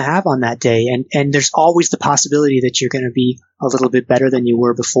much you're going to have on that day. And there's always the possibility that you're going to be a little bit better than you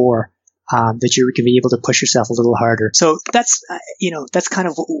were before, that you're going to be able to push yourself a little harder. So that's kind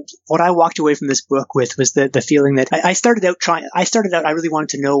of what I walked away from this book with, was the feeling that I started out, I really wanted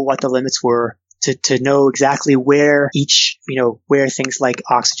to know what the limits were, to know exactly where where things like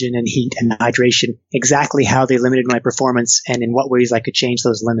oxygen and heat and hydration, exactly how they limited my performance and in what ways I could change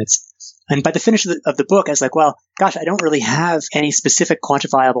those limits. And by the finish of the book, I was like, well, gosh, I don't really have any specific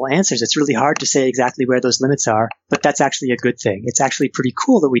quantifiable answers. It's really hard to say exactly where those limits are, but that's actually a good thing. It's actually pretty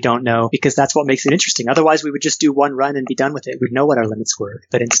cool that we don't know, because that's what makes it interesting. Otherwise, we would just do one run and be done with it. We'd know what our limits were.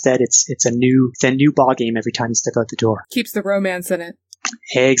 But instead, it's a new ball game every time you step out the door. Keeps the romance in it.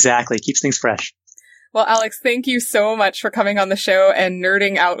 Exactly. Keeps things fresh. Well, Alex, thank you so much for coming on the show and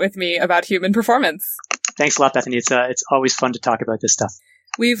nerding out with me about human performance. Thanks a lot, Bethany. It's always fun to talk about this stuff.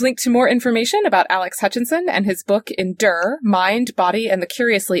 We've linked to more information about Alex Hutchinson and his book Endure, Mind, Body, and the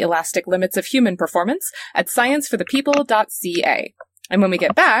Curiously Elastic Limits of Human Performance at scienceforthepeople.ca. And when we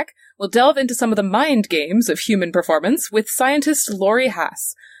get back, we'll delve into some of the mind games of human performance with scientist Laurie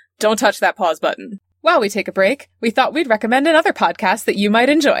Haas. Don't touch that pause button. While we take a break, we thought we'd recommend another podcast that you might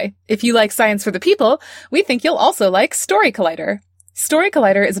enjoy. If you like Science for the People, we think you'll also like Story Collider. Story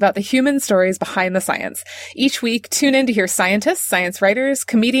Collider is about the human stories behind the science. Each week, tune in to hear scientists, science writers,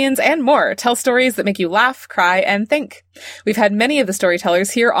 comedians, and more tell stories that make you laugh, cry, and think. We've had many of the storytellers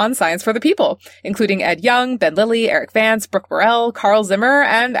here on Science for the People, including Ed Young, Ben Lilly, Eric Vance, Brooke Burrell, Carl Zimmer,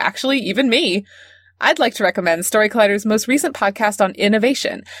 and actually even me. I'd like to recommend Story Collider's most recent podcast on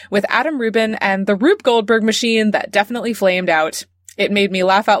innovation with Adam Rubin and the Rube Goldberg machine that definitely flamed out. It made me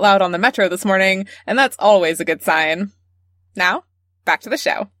laugh out loud on the metro this morning, and that's always a good sign. Now, back to the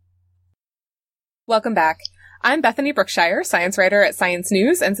show. Welcome back. I'm Bethany Brookshire, science writer at Science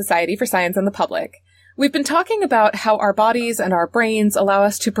News and Society for Science and the Public. We've been talking about how our bodies and our brains allow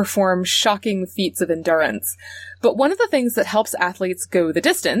us to perform shocking feats of endurance. But one of the things that helps athletes go the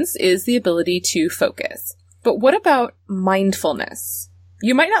distance is the ability to focus. But what about mindfulness?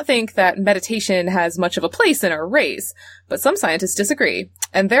 You might not think that meditation has much of a place in a race, but some scientists disagree,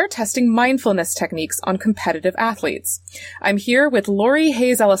 and they're testing mindfulness techniques on competitive athletes. I'm here with Lori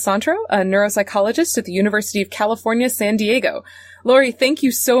Hayes Alessandro, a neuropsychologist at the University of California, San Diego. Lori, thank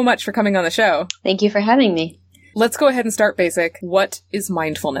you so much for coming on the show. Thank you for having me. Let's go ahead and start basic. What is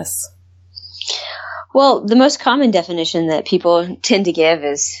mindfulness? Well, the most common definition that people tend to give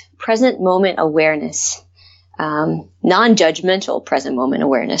is present moment awareness. Non-judgmental present moment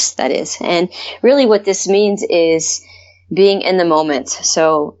awareness, that is. And really what this means is being in the moment.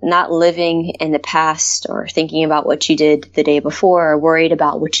 So not living in the past or thinking about what you did the day before or worried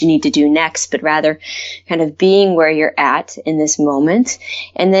about what you need to do next, but rather kind of being where you're at in this moment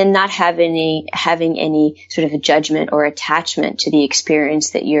and then not having any sort of a judgment or attachment to the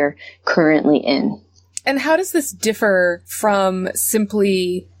experience that you're currently in. And how does this differ from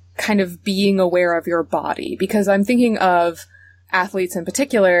simply kind of being aware of your body? Because I'm thinking of athletes in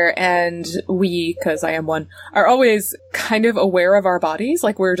particular, and we, because I am one, are always kind of aware of our bodies.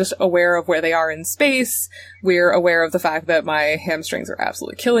 Like, we're just aware of where they are in space. We're aware of the fact that my hamstrings are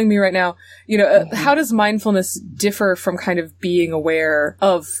absolutely killing me right now. You know, how does mindfulness differ from kind of being aware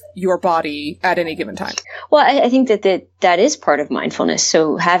of your body at any given time? Well, I think that is part of mindfulness.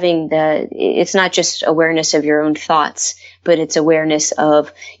 So it's not just awareness of your own thoughts, but it's awareness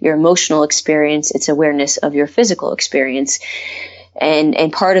of your emotional experience. It's awareness of your physical experience.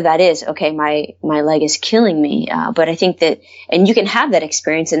 And part of that is, okay, my leg is killing me. But I think that, and you can have that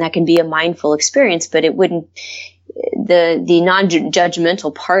experience and that can be a mindful experience, but it wouldn't, the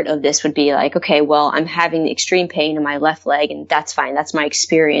non-judgmental part of this would be like, okay, well, I'm having extreme pain in my left leg and that's fine. That's my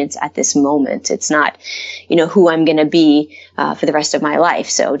experience at this moment. It's not, who I'm going to be for the rest of my life.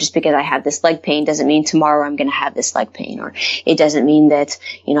 So just because I have this leg pain doesn't mean tomorrow I'm going to have this leg pain, or it doesn't mean that,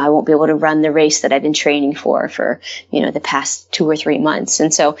 I won't be able to run the race that I've been training for, the past 2 or 3 months.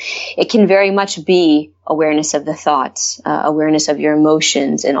 And so it can very much be awareness of the thoughts, awareness of your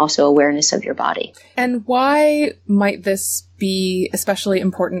emotions, and also awareness of your body. And why might this be especially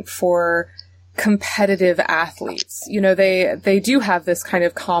important for competitive athletes? They do have this kind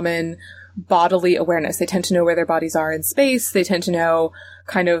of common bodily awareness. They tend to know where their bodies are in space. They tend to know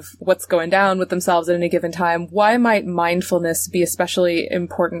kind of what's going down with themselves at any given time. Why might mindfulness be especially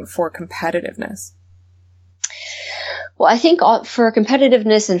important for competitiveness? Well, I think for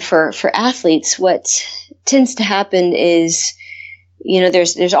competitiveness and for athletes, what tends to happen is,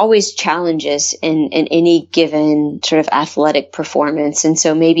 there's always challenges in any given sort of athletic performance. And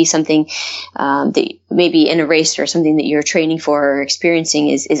so maybe something that maybe in a race or something that you're training for or experiencing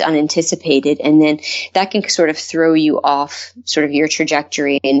is unanticipated. And then that can sort of throw you off sort of your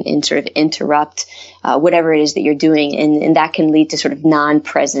trajectory and sort of interrupt whatever it is that you're doing. And that can lead to sort of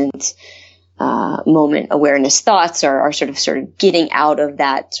non-present moment awareness thoughts are sort of getting out of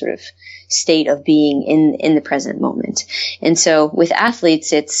that sort of state of being in the present moment. And so with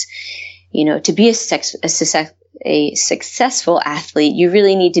athletes, it's, to be a successful athlete, you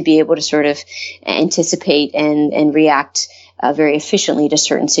really need to be able to sort of anticipate and react very efficiently to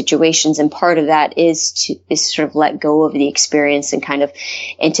certain situations. And part of that is sort of let go of the experience and kind of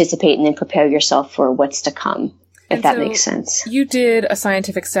anticipate and then prepare yourself for what's to come. If that makes sense. You did a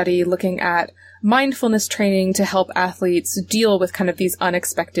scientific study looking at mindfulness training to help athletes deal with kind of these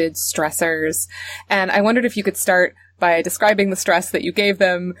unexpected stressors. And I wondered if you could start by describing the stress that you gave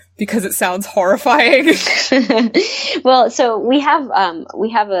them, because it sounds horrifying. Well, so we have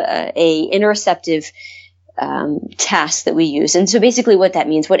a interoceptive task that we use. And so basically what that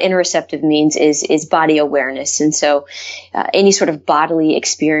means, what interoceptive means is body awareness. And so any sort of bodily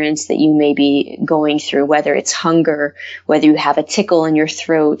experience that you may be going through, whether it's hunger, whether you have a tickle in your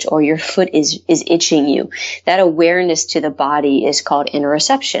throat or your foot is itching you, that awareness to the body is called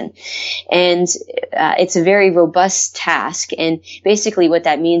interoception. And it's a very robust task. And basically what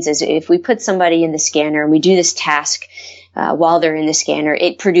that means is if we put somebody in the scanner and we do this task while they're in the scanner,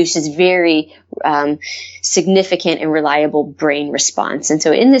 it produces very significant and reliable brain response. And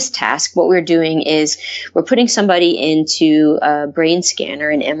so in this task, what we're doing is we're putting somebody into a brain scanner,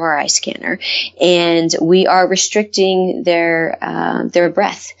 an MRI scanner, and we are restricting their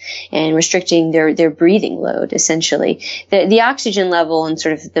breath and restricting their breathing load, essentially. The oxygen level and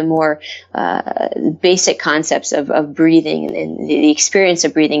sort of the more basic concepts of breathing and the experience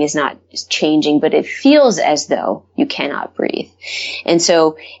of breathing is not changing, but it feels as though you cannot breathe. And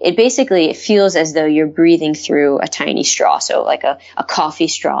so it feels as though you're breathing through a tiny straw, so like a coffee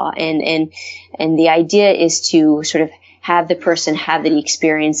straw. And the idea is to sort of have the person have the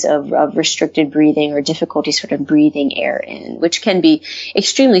experience of restricted breathing or difficulty sort of breathing air in, which can be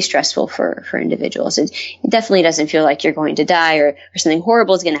extremely stressful for individuals. It definitely doesn't feel like you're going to die or something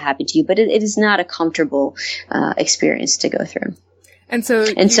horrible is going to happen to you, but it is not a comfortable experience to go through. And so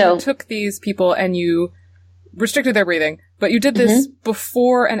you took these people and you restricted their breathing, but you did this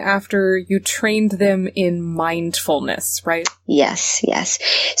before and after you trained them in mindfulness, right? Yes.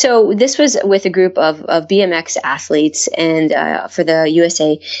 So this was with a group of BMX athletes and for the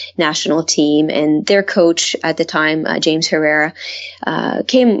USA national team, and their coach at the time, James Herrera,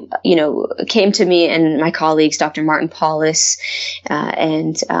 came to me and my colleagues, Dr. Martin Paulus,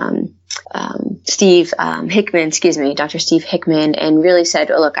 and Dr. Steve Hickman, and really said,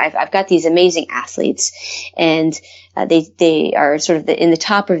 look, I've got these amazing athletes, and they are sort of in the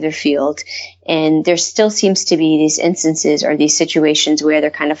top of their field, and there still seems to be these instances or these situations where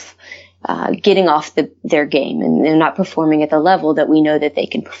they're kind of getting off their game and they're not performing at the level that we know that they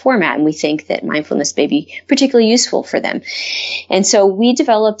can perform at. And we think that mindfulness may be particularly useful for them. And so we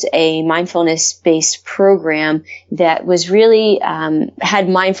developed a mindfulness-based program that was really, had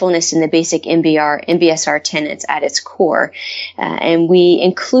mindfulness in the basic MBSR tenets at its core. And we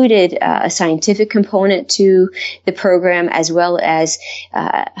included a scientific component to the program as well as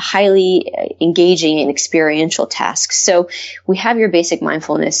highly engaging and experiential tasks. So we have your basic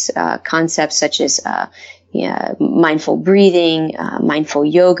mindfulness concepts such as mindful breathing, mindful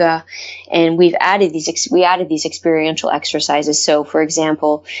yoga, and we added these experiential exercises. So, for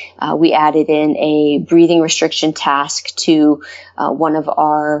example, we added in a breathing restriction task to one of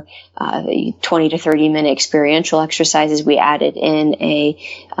our 20 to 30 minute experiential exercises. We added in a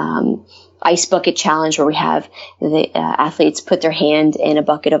ice bucket challenge where we have the athletes put their hand in a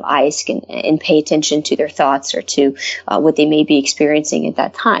bucket of ice and pay attention to their thoughts or to what they may be experiencing at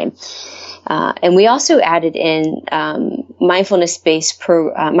that time. And we also added in mindfulness-based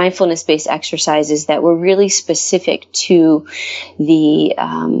exercises that were really specific to the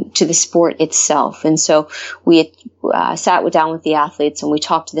sport itself. And so we sat down with the athletes and we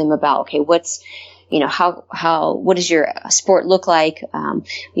talked to them about, okay, what does your sport look like?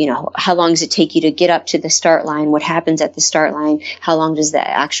 How long does it take you to get up to the start line? What happens at the start line? How long does the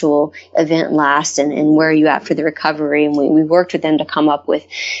actual event last? And where are you at for the recovery? And we worked with them to come up with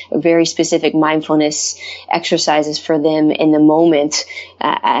very specific mindfulness exercises for them in the moment,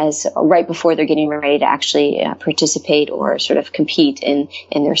 as right before they're getting ready to actually participate or sort of compete in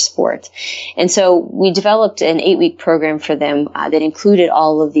their sport. And so we developed an 8-week program for them that included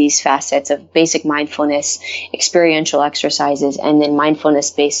all of these facets of basic mindfulness, experiential exercises, and then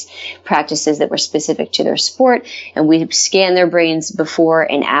mindfulness-based practices that were specific to their sport. And we scanned their brains before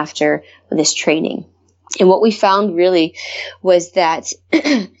and after this training. And what we found really was that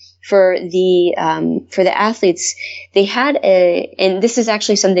for the athletes, they had and this is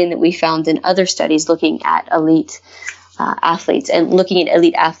actually something that we found in other studies looking at elite athletes and looking at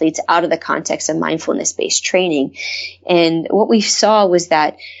elite athletes out of the context of mindfulness-based training. And what we saw was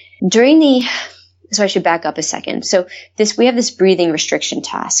that so I should back up a second. So we have this breathing restriction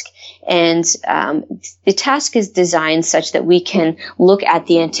task, and the task is designed such that we can look at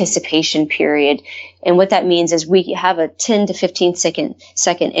the anticipation period. And what that means is we have a 10 to 15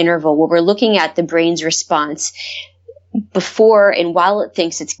 second interval where we're looking at the brain's response before and while it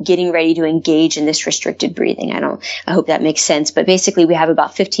thinks it's getting ready to engage in this restricted breathing. I hope that makes sense. But basically we have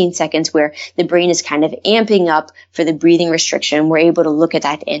about 15 seconds where the brain is kind of amping up for the breathing restriction. We're able to look at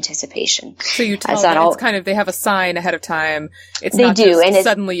that anticipation. So you tell them it's kind of, they have a sign ahead of time. And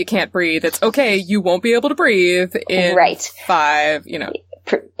suddenly you can't breathe. It's okay, you won't be able to breathe in 5,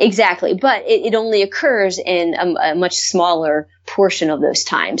 Exactly. But it only occurs in a much smaller portion of those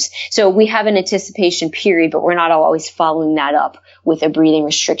times. So we have an anticipation period, but we're not always following that up with a breathing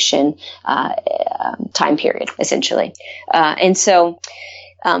restriction time period, essentially. And so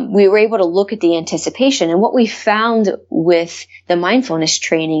we were able to look at the anticipation. And what we found with the mindfulness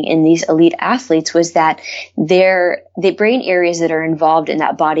training in these elite athletes was that the brain areas that are involved in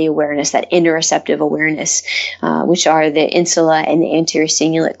that body awareness, that interoceptive awareness, which are the insula and the anterior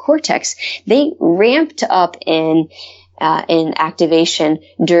cingulate cortex, they ramped up in activation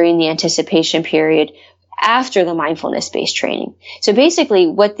during the anticipation period after the mindfulness-based training. So basically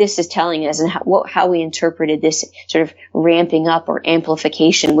what this is telling us, and how we interpreted this sort of ramping up or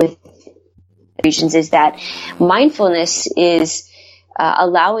amplification with regions, is that mindfulness is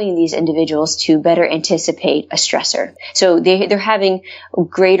allowing these individuals to better anticipate a stressor. So they're having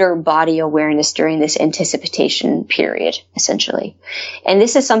greater body awareness during this anticipation period, essentially. And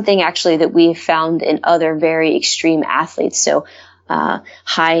this is something actually that we have found in other very extreme athletes. So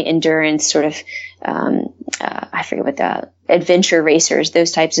high endurance sort of, I forget what the adventure racers,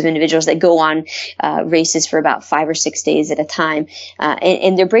 those types of individuals that go on races for about 5 or 6 days at a time.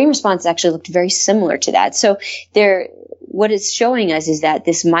 And their brain response actually looked very similar to that. So what it's showing us is that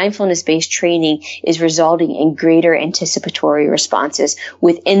this mindfulness-based training is resulting in greater anticipatory responses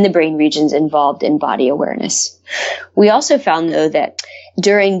within the brain regions involved in body awareness. We also found, though, that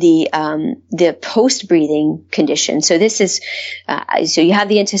during the post-breathing condition, so this is, so you have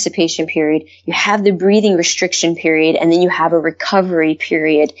the anticipation period, you have the breathing restriction period, and then you have a recovery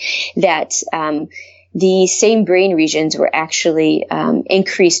period, that the same brain regions were actually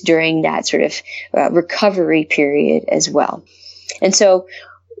increased during that sort of recovery period as well. And so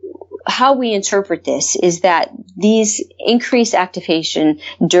how we interpret this is that these increased activation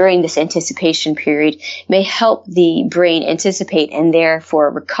during this anticipation period may help the brain anticipate and therefore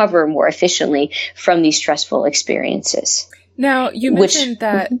recover more efficiently from these stressful experiences. Now, you mentioned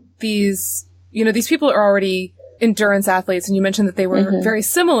that these people are already endurance athletes, and you mentioned that they were very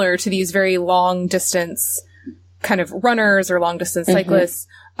similar to these very long distance kind of runners or long distance cyclists.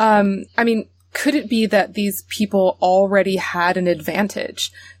 I mean, could it be that these people already had an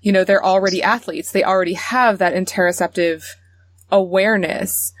advantage? You know, they're already athletes. They already have that interoceptive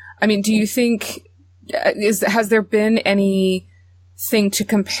awareness. I mean, do you think, has there been anything to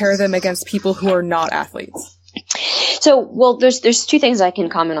compare them against people who are not athletes? So, well, there's two things I can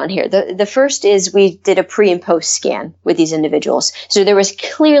comment on here. The first is we did a pre and post scan with these individuals. So there was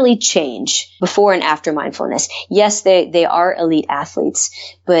clearly change before and after mindfulness. Yes, they are elite athletes,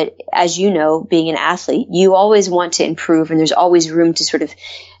 but as you know, being an athlete, you always want to improve, and there's always room to sort of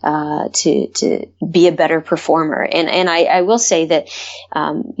to be a better performer. And I will say that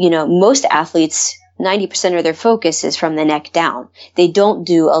most athletes, 90% of their focus is from the neck down. They don't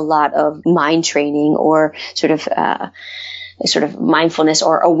do a lot of mind training or sort of mindfulness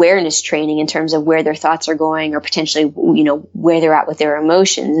or awareness training in terms of where their thoughts are going, or potentially, where they're at with their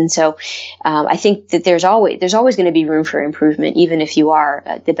emotions. And so, I think that there's always going to be room for improvement, even if you are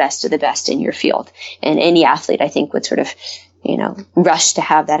the best of the best in your field. And any athlete, I think, would sort of rush to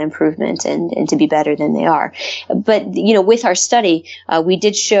have that improvement and to be better than they are. But, with our study, we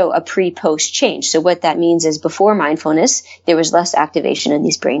did show a pre-post change. So what that means is before mindfulness, there was less activation in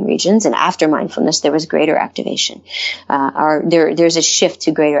these brain regions, and after mindfulness, there was greater activation. There's a shift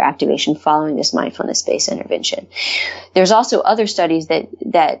to greater activation following this mindfulness-based intervention. There's also other studies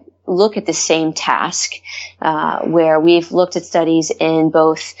that look at the same task, where we've looked at studies in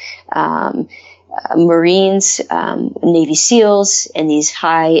both, Marines, Navy SEALs, and these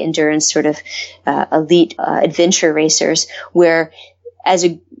high endurance sort of elite adventure racers, where as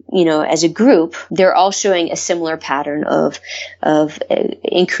a group, they're all showing a similar pattern of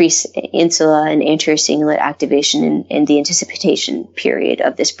increased insula and anterior cingulate activation in the anticipation period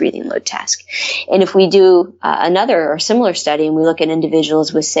of this breathing load task. And if we do another or similar study, and we look at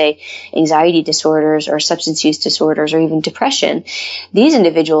individuals with, say, anxiety disorders or substance use disorders or even depression, these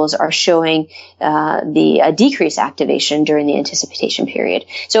individuals are showing the decreased activation during the anticipation period.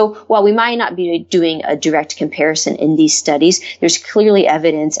 So while we might not be doing a direct comparison in these studies, there's clearly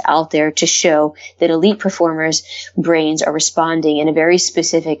evidence out there to show that elite performers' brains are responding in a very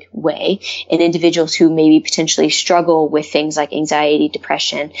specific way in individuals who maybe potentially struggle with things like anxiety,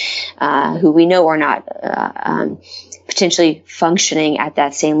 depression, who we know are not potentially functioning at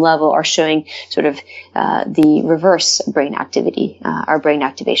that same level, are showing sort of the reverse brain activity, our brain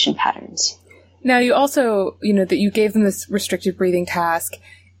activation patterns. Now, you also, that you gave them this restricted breathing task.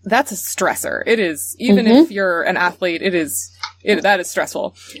 That's a stressor. It is, even if you're an athlete, it is That is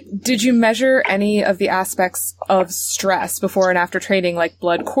stressful. Did you measure any of the aspects of stress before and after training, like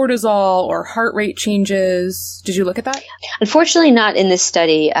blood cortisol or heart rate changes? Did you look at that? Unfortunately, not in this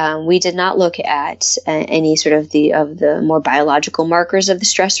study. We did not look at any sort of the more biological markers of the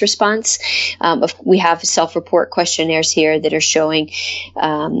stress response. We have self-report questionnaires here that are showing,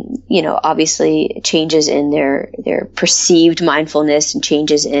 obviously changes in their perceived mindfulness and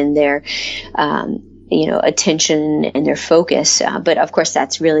changes in their attention and their focus. But of course,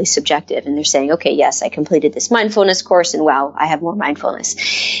 that's really subjective. And they're saying, okay, yes, I completed this mindfulness course and wow, I have more mindfulness.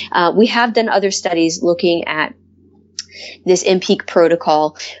 We have done other studies looking at this MPEAK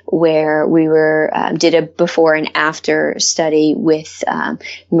protocol where we did a before and after study with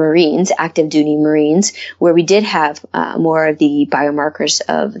Marines, active duty Marines, where we did have more of the biomarkers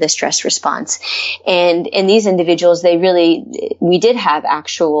of the stress response. And in these individuals, we did have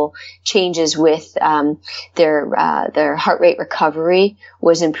actual changes with their heart rate recovery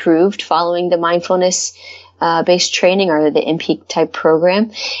was improved following the mindfulness based training or the MPEAK type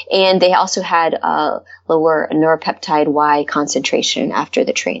program. And they also had lower neuropeptide Y concentration after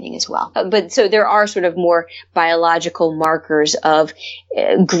the training as well. But so there are sort of more biological markers of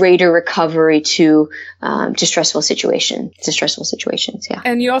greater recovery to stressful situations. Yeah.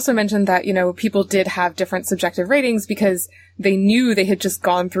 And you also mentioned that, people did have different subjective ratings because they knew they had just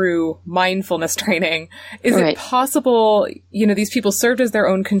gone through mindfulness training. Is it possible, these people served as their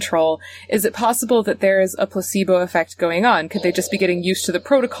own control. Is it possible that there is a placebo effect going on? Could they just be getting used to the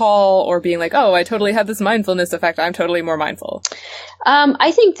protocol or being like, oh, I totally had this mindfulness effect. I'm totally more mindful.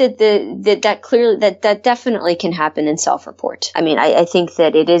 I think that definitely can happen in self-report. I mean, I think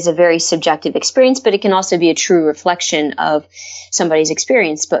that it is a very subjective experience, but it can also be a true reflection of somebody's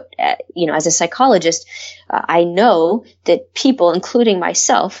experience. But, as a psychologist, I know that people, including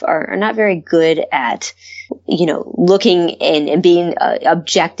myself, are not very good at, looking and being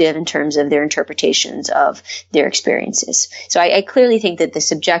objective in terms of their interpretations of their experiences. So I clearly think that the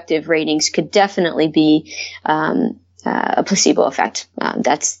subjective ratings could definitely be a placebo effect.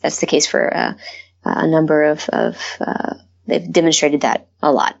 That's the case for a number of they've demonstrated that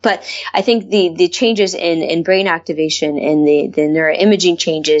a lot. But I think the changes in brain activation and the neuroimaging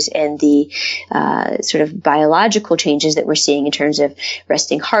changes and the sort of biological changes that we're seeing in terms of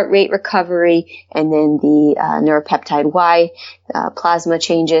resting heart rate recovery and then the neuropeptide Y plasma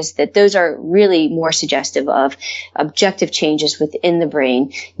changes, that those are really more suggestive of objective changes within the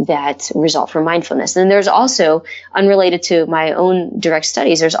brain that result from mindfulness. And there's also, unrelated to my own direct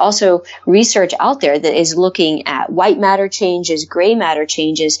studies, there's also research out there that is looking at white matter changes, gray matter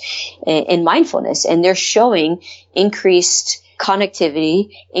changes in mindfulness, and they're showing increased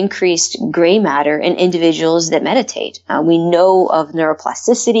connectivity, increased gray matter in individuals that meditate. We know of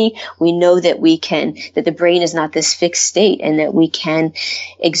neuroplasticity. We know that that the brain is not this fixed state and that we can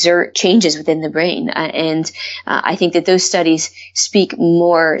exert changes within the brain. And I think that those studies speak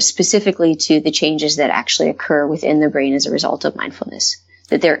more specifically to the changes that actually occur within the brain as a result of mindfulness.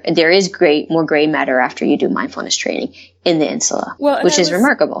 That there is more gray matter after you do mindfulness training in the insula, which is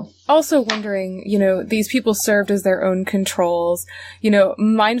remarkable. Also wondering, these people served as their own controls.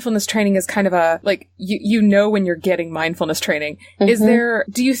 Mindfulness training is kind of when you're getting mindfulness training.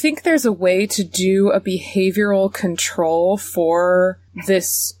 Mm-hmm. Do you think there's a way to do a behavioral control for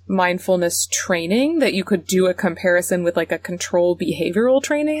this mindfulness training that you could do a comparison with like a control behavioral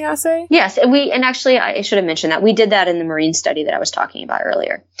training assay? Yes. And actually I should have mentioned that we did that in the Marine study that I was talking about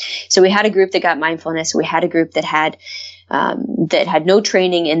earlier. So we had a group that got mindfulness. We had a group that had no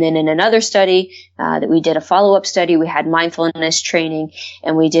training. And then in another study, that we did a follow-up study, we had mindfulness training,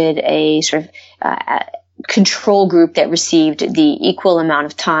 and we did a sort of, control group that received the equal amount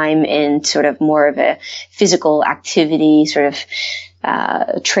of time in sort of more of a physical activity sort of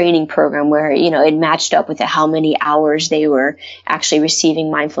training program where, it matched up with how many hours they were actually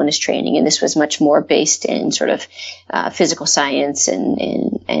receiving mindfulness training. And this was much more based in sort of physical science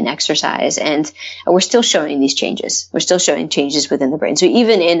and exercise. And we're still showing these changes. We're still showing changes within the brain. So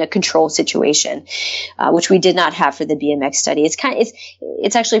even in a controlled situation, which we did not have for the BMX study,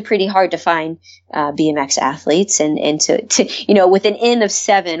 it's actually pretty hard to find BMX athletes and to with an N of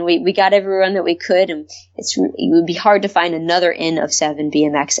 7, we got everyone that we could, and it would be hard to find another N of 7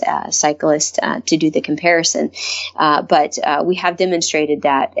 BMX cyclists to do the comparison. But we have demonstrated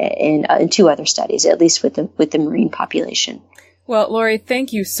that in 2 other studies, at least with the Marine population. Well, Lori,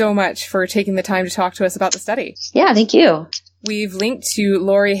 thank you so much for taking the time to talk to us about the study. Yeah, thank you. We've linked to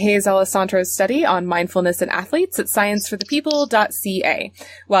Lori Hayes Alessandra's study on mindfulness in athletes at scienceforthepeople.ca.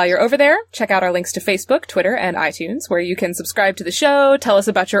 While you're over there, check out our links to Facebook, Twitter, and iTunes, where you can subscribe to the show, tell us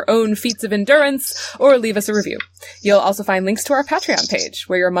about your own feats of endurance, or leave us a review. You'll also find links to our Patreon page,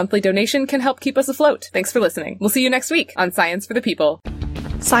 where your monthly donation can help keep us afloat. Thanks for listening. We'll see you next week on Science for the People.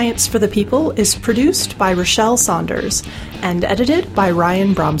 Science for the People is produced by Rochelle Saunders and edited by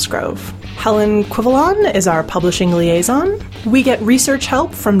Ryan Bromsgrove. Helen Quivalon is our publishing liaison. We get research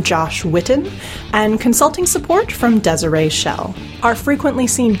help from Josh Witten and consulting support from Desiree Schell. Our frequently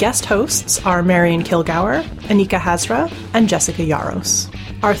seen guest hosts are Marion Kilgour, Anika Hazra, and Jessica Yaros.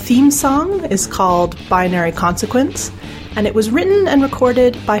 Our theme song is called Binary Consequence, and it was written and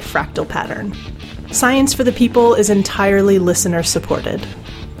recorded by Fractal Pattern. Science for the People is entirely listener-supported.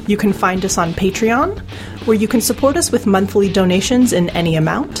 You can find us on Patreon, where you can support us with monthly donations in any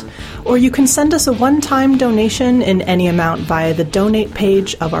amount, or you can send us a one-time donation in any amount via the donate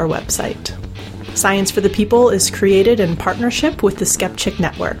page of our website. Science for the People is created in partnership with the Skepchick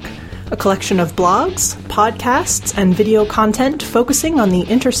Network, a collection of blogs, podcasts, and video content focusing on the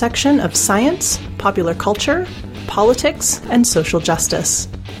intersection of science, popular culture, politics, and social justice.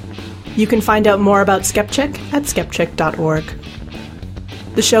 You can find out more about Skepchick at skepchick.org.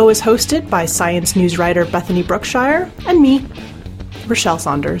 The show is hosted by science news writer Bethany Brookshire and me, Rochelle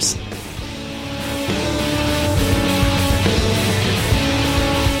Saunders.